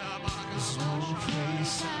 There's no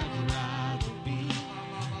place I'd rather be.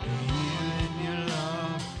 Here in your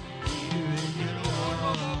love, here in your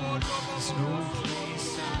love. There's no place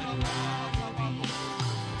I'd rather be.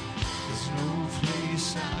 There's no place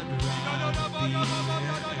I'd rather be. No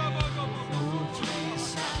place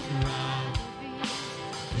I'd rather be.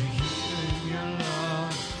 Here in your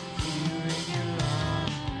love, here in your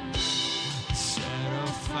love. Set a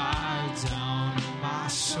fire down in my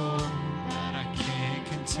soul that I can't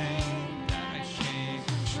contain, that I can't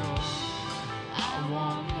control. I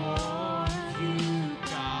want more of you,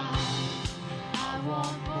 God. I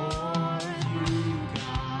want more of you,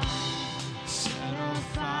 God. Set a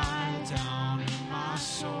fire down in my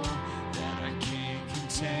soul that I can't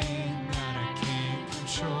contain, that I can't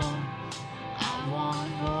control. I want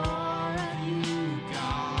more of you,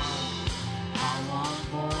 God. I want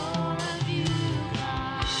more of you,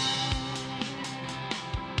 God.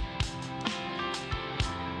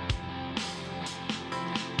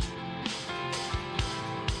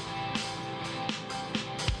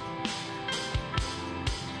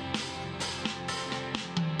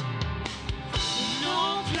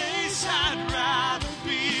 No place I'd rather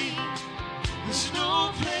be. There's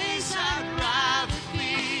no place I'd rather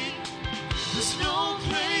be. There's no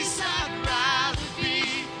place I'd rather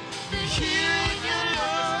be. Here in your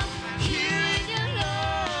love, here in your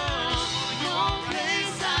love. No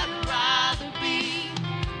place I'd rather be.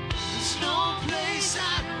 There's no place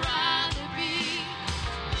I'd rather be.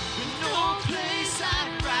 No place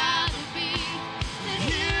I'd rather be.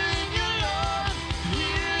 Here in your love,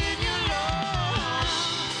 here in your love.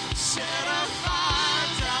 Set a fire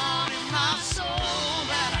down in my soul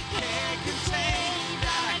that I can't contain,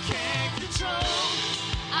 that I can't control.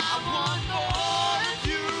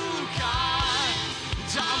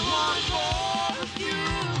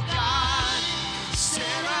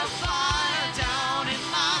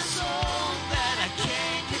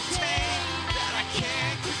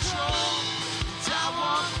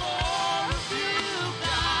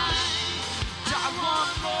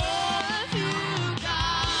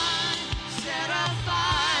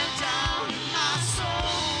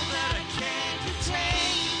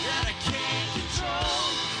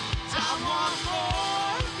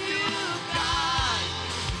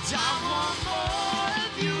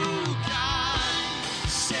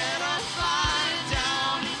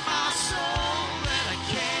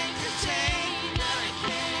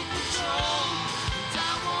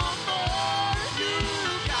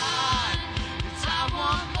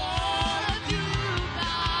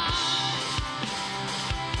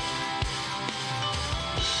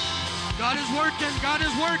 working. God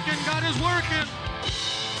is working. God is working.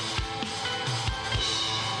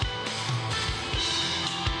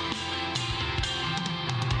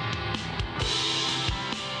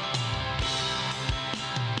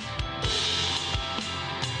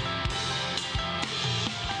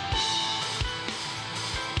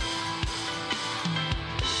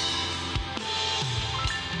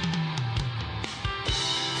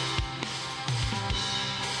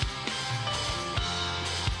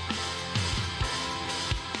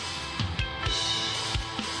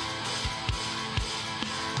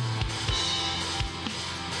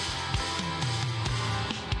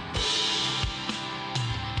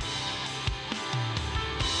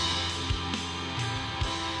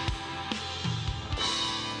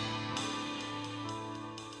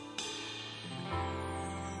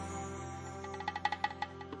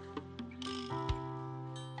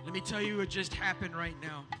 Let me tell you what just happened right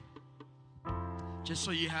now, just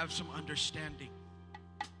so you have some understanding.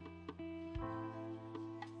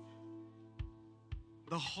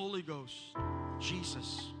 The Holy Ghost,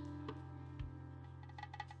 Jesus,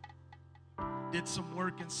 did some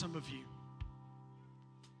work in some of you.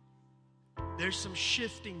 There's some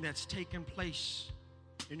shifting that's taken place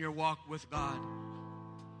in your walk with God.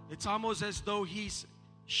 It's almost as though He's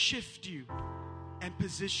shifted you and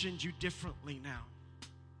positioned you differently now.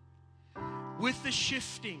 With the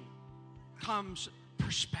shifting comes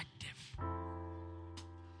perspective.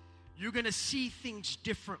 You're going to see things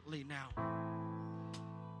differently now.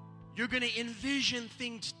 You're going to envision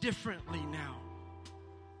things differently now.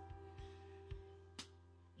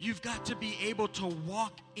 You've got to be able to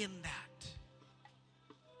walk in that.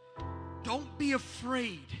 Don't be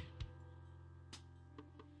afraid.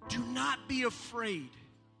 Do not be afraid.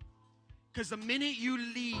 Because the minute you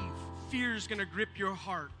leave, fear is going to grip your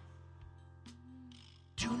heart.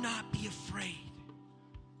 Do not be afraid,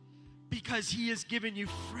 because He has given you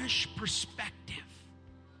fresh perspective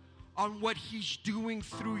on what He's doing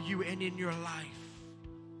through you and in your life.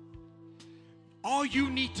 All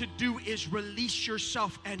you need to do is release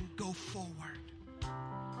yourself and go forward.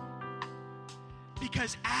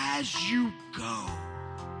 Because as you go,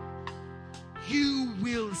 you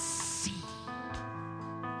will see.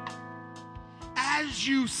 As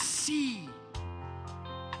you see,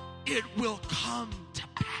 it will come to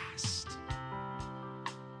pass.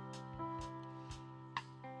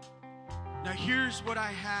 Now here's what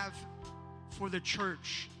I have for the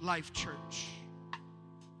church, Life Church.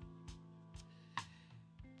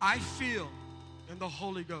 I feel in the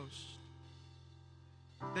Holy Ghost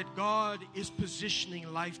that God is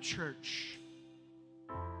positioning Life Church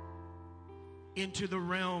into the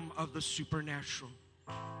realm of the supernatural.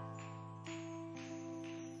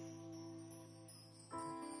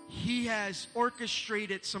 He has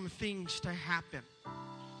orchestrated some things to happen.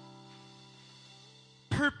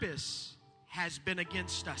 Purpose has been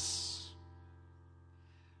against us,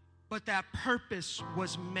 but that purpose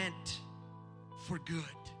was meant for good,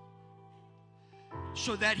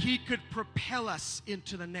 so that He could propel us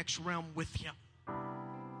into the next realm with Him.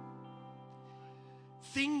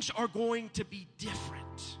 Things are going to be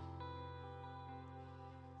different.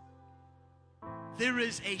 There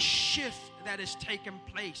is a shift that has taken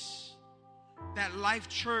place, that Life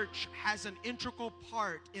Church has an integral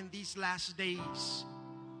part in these last days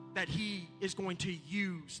that He is going to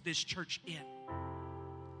use this church in.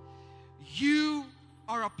 You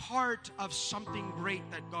are a part of something great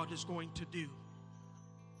that God is going to do.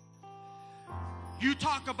 You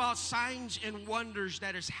talk about signs and wonders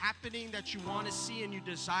that is happening that you want to see and you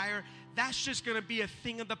desire. That's just going to be a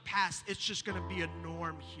thing of the past. It's just going to be a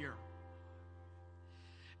norm here.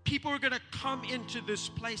 People are going to come into this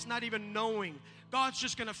place not even knowing. God's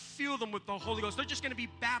just going to fill them with the Holy Ghost. They're just going to be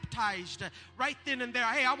baptized right then and there.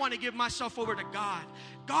 Hey, I want to give myself over to God.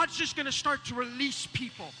 God's just going to start to release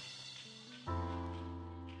people.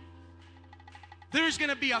 There's going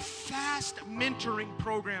to be a fast mentoring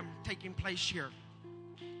program taking place here,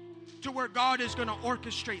 to where God is going to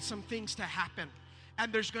orchestrate some things to happen.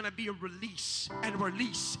 And there's going to be a release and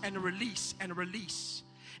release and release and release.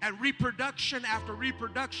 And reproduction after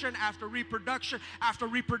reproduction after reproduction after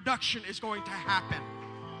reproduction is going to happen.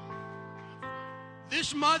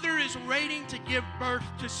 This mother is waiting to give birth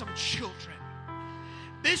to some children.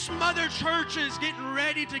 This mother church is getting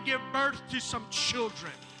ready to give birth to some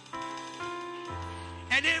children.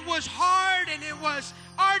 And it was hard, and it was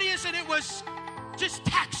arduous, and it was just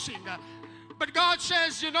taxing. But God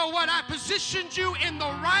says, you know what? I positioned you in the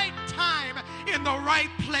right time, in the right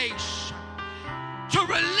place, to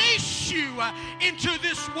release you into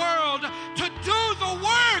this world, to do the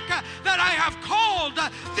work that I have called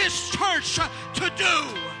this church to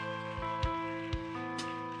do.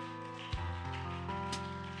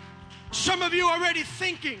 Some of you are already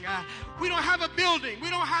thinking, we don't have a building,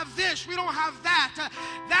 we don't have this, we don't have that.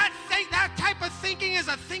 That type of thinking is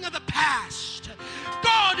a thing of the past.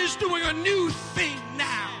 God is doing a new thing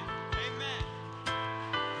now. Amen.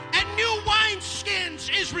 And new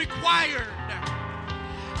wineskins is required.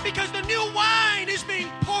 Because the new wine is being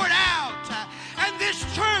poured out. And this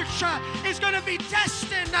church is going to be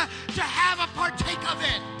destined to have a partake of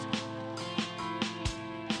it.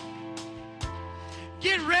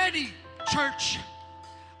 Get ready, church.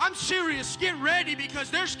 I'm serious. Get ready, because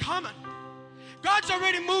there's coming. God's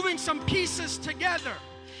already moving some pieces together.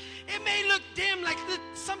 It may look dim, like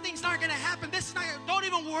something's not going to happen. This is not. Don't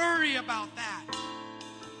even worry about that.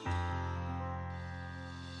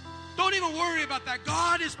 Don't even worry about that.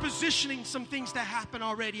 God is positioning some things to happen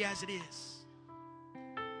already as it is.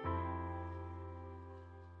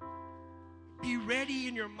 Be ready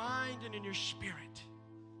in your mind and in your spirit.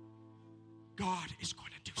 God is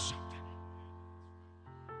going to do something.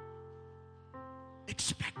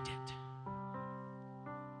 Expect it.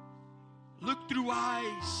 Look through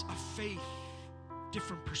eyes of faith,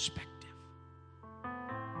 different perspective.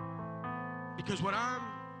 Because what I'm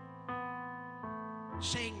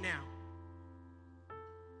saying now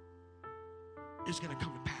is going to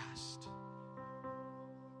come to pass.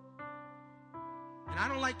 And I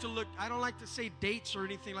don't like to say dates or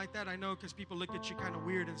anything like that. I know, because people look at you kind of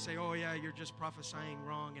weird and say, oh yeah, you're just prophesying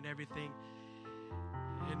wrong and everything.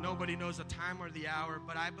 And nobody knows the time or the hour.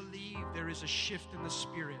 But I believe there is a shift in the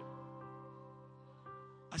spirit.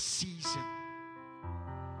 A season.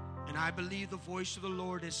 And I believe the voice of the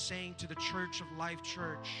Lord is saying to the Church of Life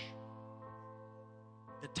Church,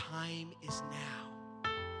 the time is now.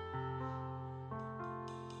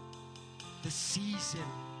 The season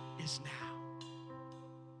is now.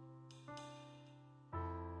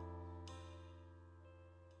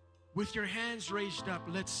 With your hands raised up,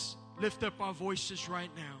 let's lift up our voices right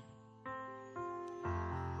now.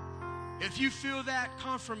 If you feel that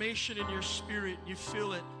confirmation in your spirit, you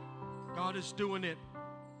feel it, God is doing it,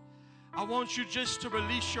 I want you just to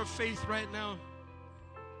release your faith right now.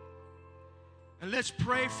 And let's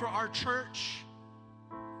pray for our church,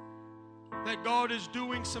 that God is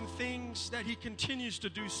doing some things, that He continues to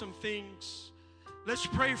do some things. Let's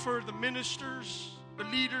pray for the ministers, the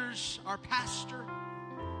leaders, our pastor.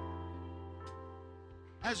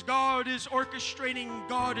 As God is orchestrating,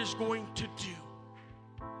 God is going to do.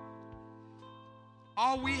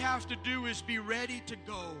 All we have to do is be ready to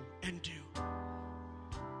go and do.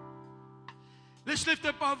 Let's lift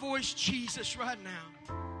up our voice, Jesus, right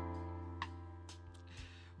now.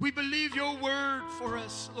 We believe your word for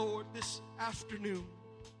us, Lord, this afternoon.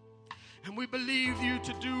 And we believe you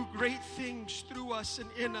to do great things through us and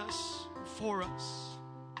in us and for us.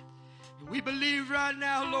 And we believe right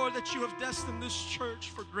now, Lord, that you have destined this church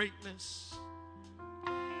for greatness.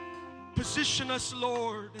 Position us,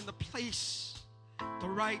 Lord, in the place, the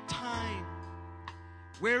right time,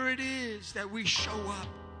 where it is that we show up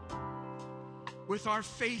with our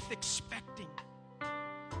faith expecting,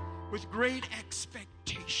 with great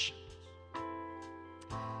expectation.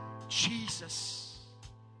 Jesus,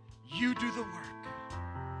 you do the work.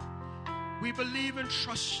 We believe and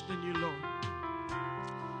trust in you, Lord.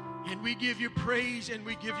 And we give you praise and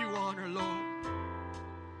we give you honor, Lord.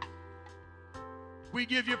 We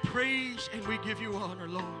give you praise and we give you honor,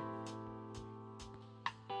 Lord.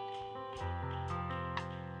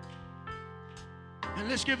 And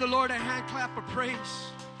let's give the Lord a hand clap of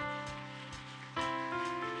praise.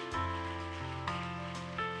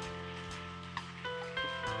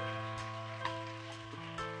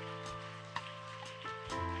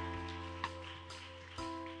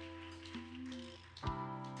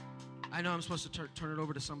 I know I'm supposed to turn it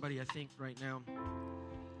over to somebody, I think, right now.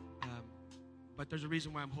 But there's a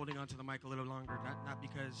reason why I'm holding on to the mic a little longer. Not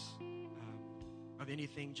because of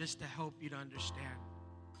anything, just to help you to understand.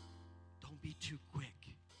 Don't be too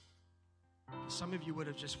quick. Some of you would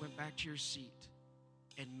have just went back to your seat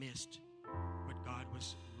and missed what God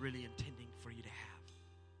was really intending for you to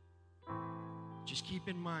have. Just keep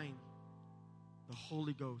in mind, the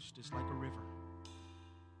Holy Ghost is like a river.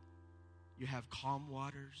 You have calm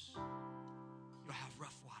waters. You'll have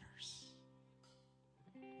rough waters.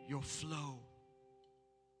 You'll flow,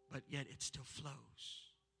 but yet it still flows.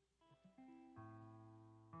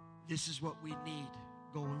 This is what we need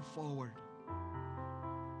going forward.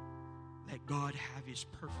 Let God have His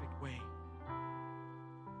perfect way,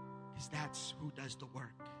 because that's who does the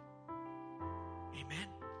work. Amen.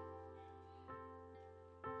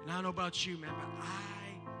 And I don't know about you, man, but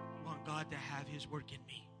I want God to have His work in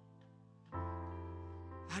me.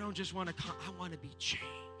 I don't just want to come, I want to be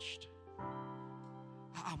changed.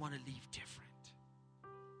 I want to leave different.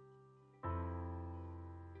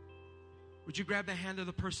 Would you grab the hand of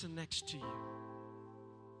the person next to you?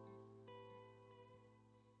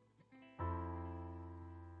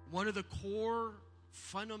 One of the core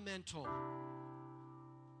fundamental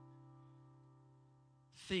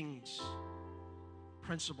things,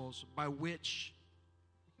 principles by which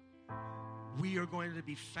we are going to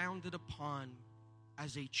be founded upon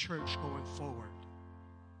as a church going forward,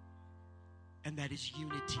 and that is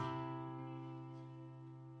unity.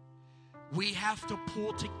 We have to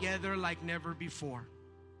pull together like never before.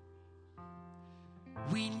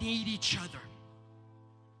 We need each other.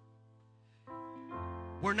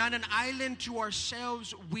 We're not an island to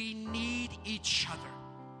ourselves. We need each other.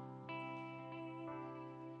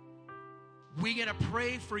 We got to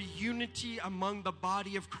pray for unity among the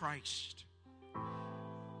body of Christ.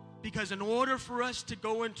 Because in order for us to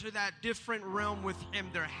go into that different realm with Him,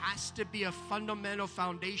 there has to be a fundamental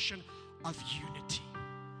foundation of unity.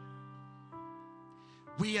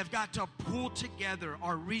 We have got to pull together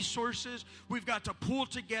our resources. We've got to pull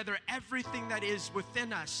together everything that is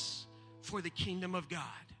within us for the kingdom of God.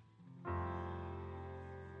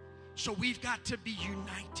 So we've got to be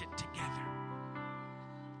united together.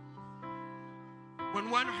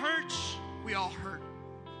 When one hurts, we all hurt.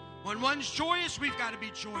 When one's joyous, we've got to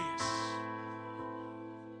be joyous.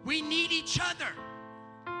 We need each other.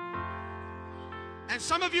 And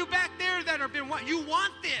some of you back there that have been, you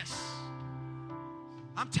want this.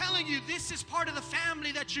 I'm telling you, this is part of the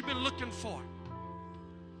family that you've been looking for.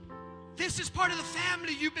 This is part of the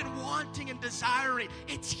family you've been wanting and desiring.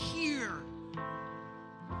 It's here.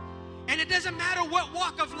 And it doesn't matter what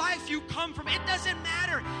walk of life you come from. It doesn't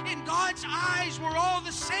matter. In God's eyes, we're all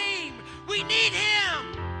the same. We need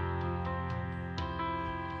Him.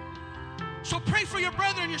 So pray for your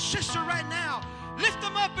brother and your sister right now. Lift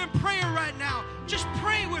them up in prayer right now. Just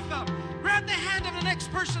pray with them. Grab the hand of the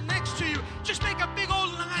next person next to you. Just make a big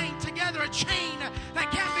old line together, a chain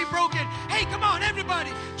that can't be broken. Hey, come on,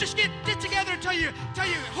 everybody. Just get together and tell you,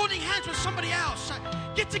 holding hands with somebody else.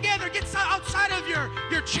 Get together, get outside of your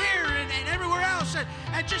chair and everywhere else.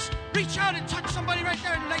 And just reach out and touch somebody right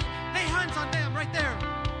there and lay hands on them right there.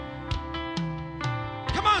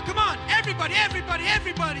 Come on. Everybody.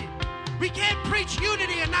 We can't preach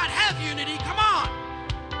unity and not have unity. Come on.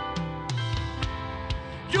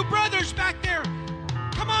 You brothers back there,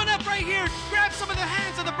 come on up right here. Grab some of the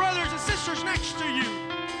hands of the brothers and sisters next to you.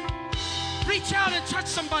 Reach out and touch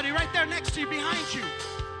somebody right there next to you, behind you.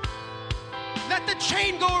 Let the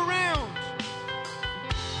chain go around.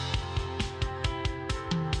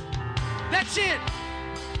 That's it.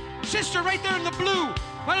 Sister right there in the blue,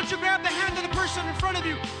 why don't you grab the hand of the person in front of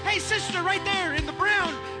you? Hey, sister right there in the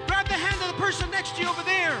brown, grab the hand of the person next to you over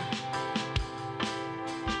there.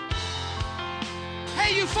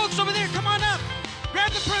 Hey, you folks over there, come on up.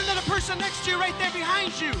 Grab the friend of the person next to you right there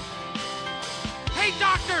behind you. Hey,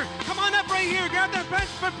 doctor, come on up right here. Grab that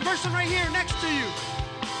person right here next to you.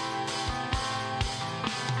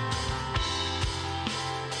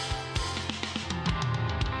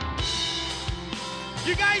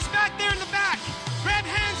 You guys back there in the back, grab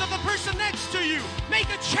hands of the person next to you. Make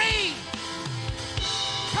a chain.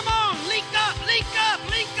 Come on, link up.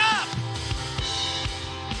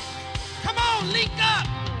 Come on, link up.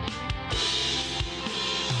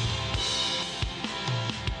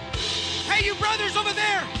 Hey, you brothers over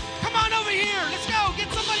there, come on over here. Let's go. Get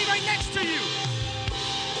somebody right next to you.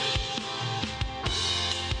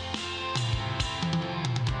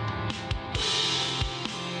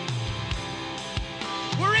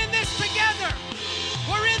 We're in this together.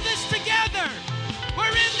 We're in this together.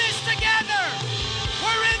 We're in this together.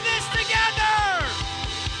 We're in this together.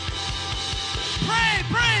 Pray.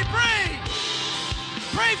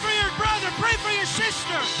 Pray for your brother. Pray for your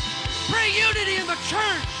sister. Pray unity in the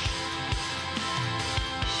church.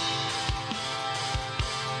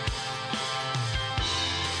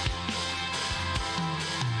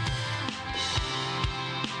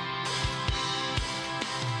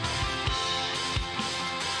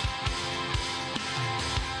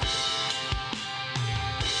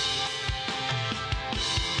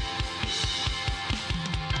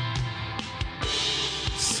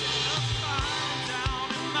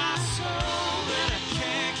 That I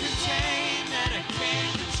can't contain, that I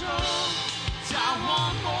can't control.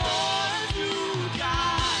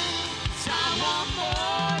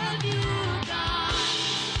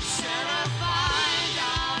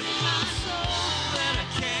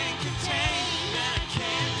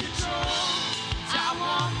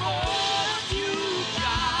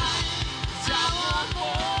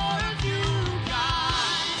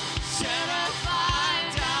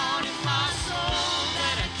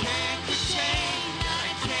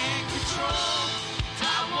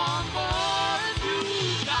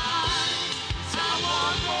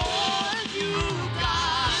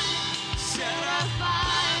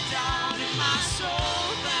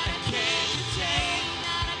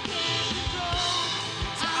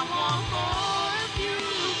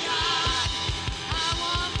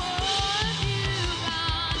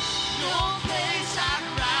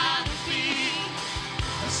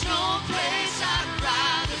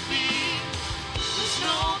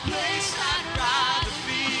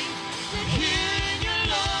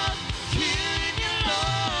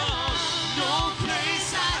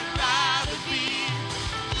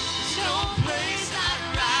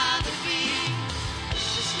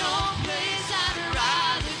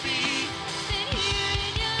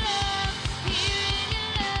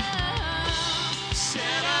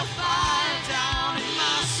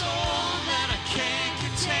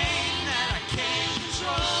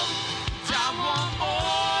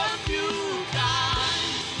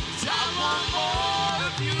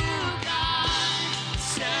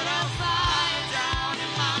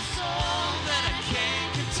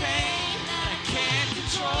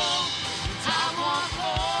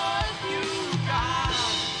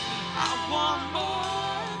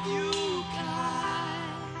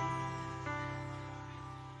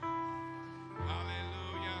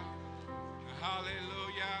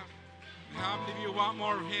 many of you want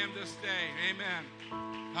more of him this day? Amen.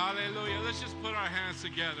 Hallelujah. Let's just put our hands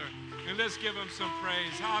together and let's give him some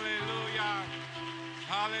praise. Hallelujah.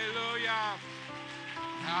 Hallelujah.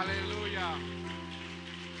 Hallelujah.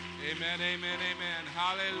 Amen, amen, amen.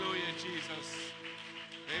 Hallelujah, Jesus.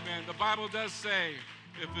 Amen. The Bible does say,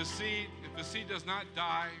 if a seed does not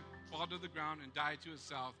die, fall to the ground and die to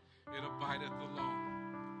itself, it abideth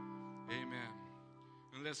alone. Amen.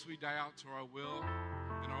 Unless we die out to our will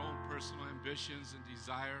and our own personal ambitions and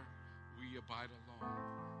desire, we abide alone.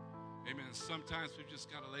 Amen. Sometimes we've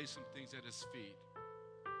just got to lay some things at his feet.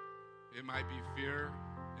 It might be fear.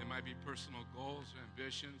 It might be personal goals or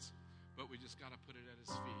ambitions. But we just got to put it at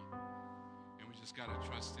his feet. And we just got to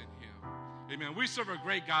trust in him. Amen. We serve a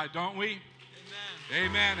great God, don't we?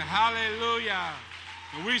 Amen. Amen. Hallelujah.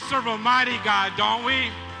 And we serve a mighty God, don't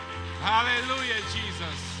we? Hallelujah,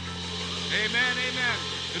 Jesus. Amen, amen.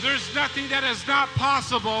 And there's nothing that is not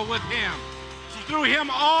possible with him. Through him,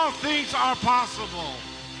 all things are possible.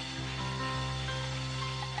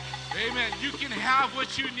 Amen. You can have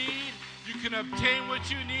what you need. You can obtain what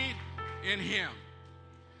you need in him.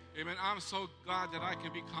 Amen. I'm so glad that I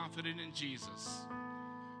can be confident in Jesus.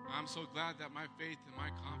 I'm so glad that my faith and my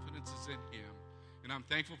confidence is in him. And I'm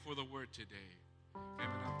thankful for the word today. Amen.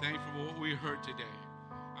 I'm thankful for what we heard today.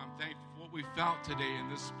 I'm thankful for what we felt today in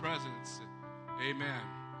this presence. Amen.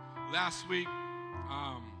 Last week,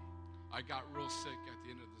 I got real sick at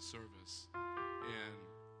the end of the service. And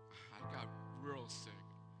I got real sick.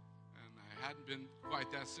 And I hadn't been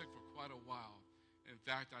quite that sick for quite a while. In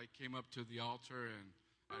fact, I came up to the altar and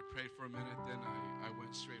I prayed for a minute. Then I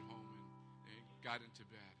went straight home and got into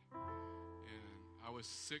bed. And I was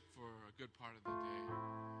sick for a good part of the day.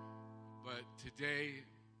 But today,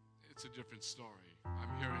 it's a different story.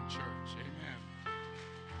 I'm here in church. Amen.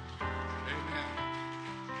 Amen.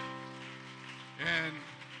 And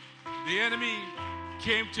the enemy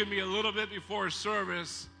came to me a little bit before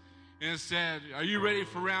service and said, "Are you ready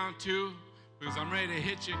for round 2? Because I'm ready to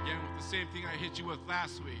hit you again with the same thing I hit you with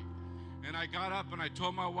last week." And I got up and I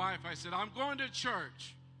told my wife, I said, "I'm going to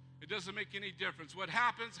church. It doesn't make any difference. What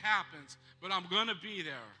happens, happens. But I'm going to be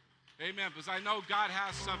there." Amen. Because I know God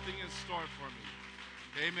has something in store for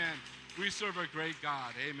me. Amen. We serve a great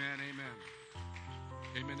God. Amen. Amen.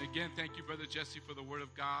 Amen. Again, thank you, Brother Jesse, for the word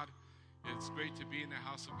of God. It's great to be in the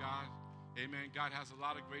house of God. Amen. God has a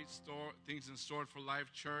lot of great things in store for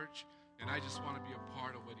Life Church. And I just want to be a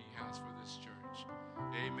part of what he has for this church.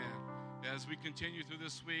 Amen. As we continue through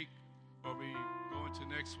this week, or we go into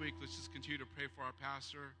next week, let's just continue to pray for our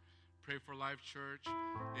pastor, pray for Life Church,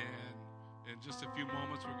 and in just a few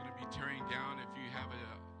moments, we're going to be tearing down. If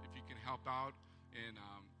you can help out in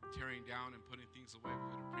tearing down and putting things away, we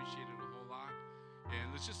would appreciate it a whole lot.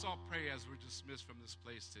 And let's just all pray as we're dismissed from this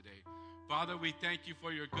place today. Father, we thank you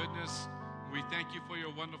for your goodness. We thank you for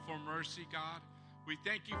your wonderful mercy, God. We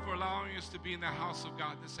thank you for allowing us to be in the house of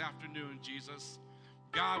God this afternoon, Jesus.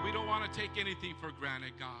 God, we don't want to take anything for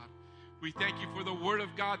granted, God. We thank you for the word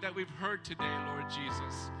of God that we've heard today, Lord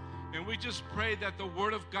Jesus. And we just pray that the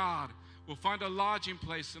word of God will find a lodging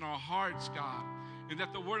place in our hearts, God. And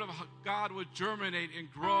that the word of God would germinate and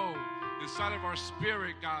grow inside of our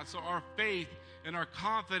spirit, God. So our faith and our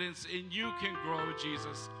confidence in you can grow,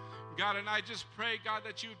 Jesus. God, and I just pray, God,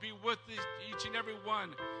 that you would be with each and every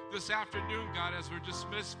one this afternoon, God, as we're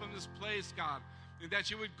dismissed from this place, God. And that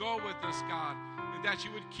you would go with us, God. And that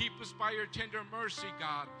you would keep us by your tender mercy,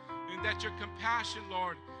 God. And that your compassion,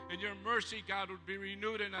 Lord, and your mercy, God, would be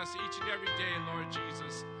renewed in us each and every day, Lord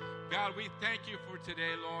Jesus. God, we thank you for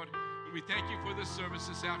today, Lord. And we thank you for this service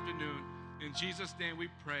this afternoon. In Jesus' name we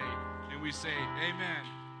pray. And we say, amen.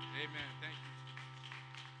 Amen. Thank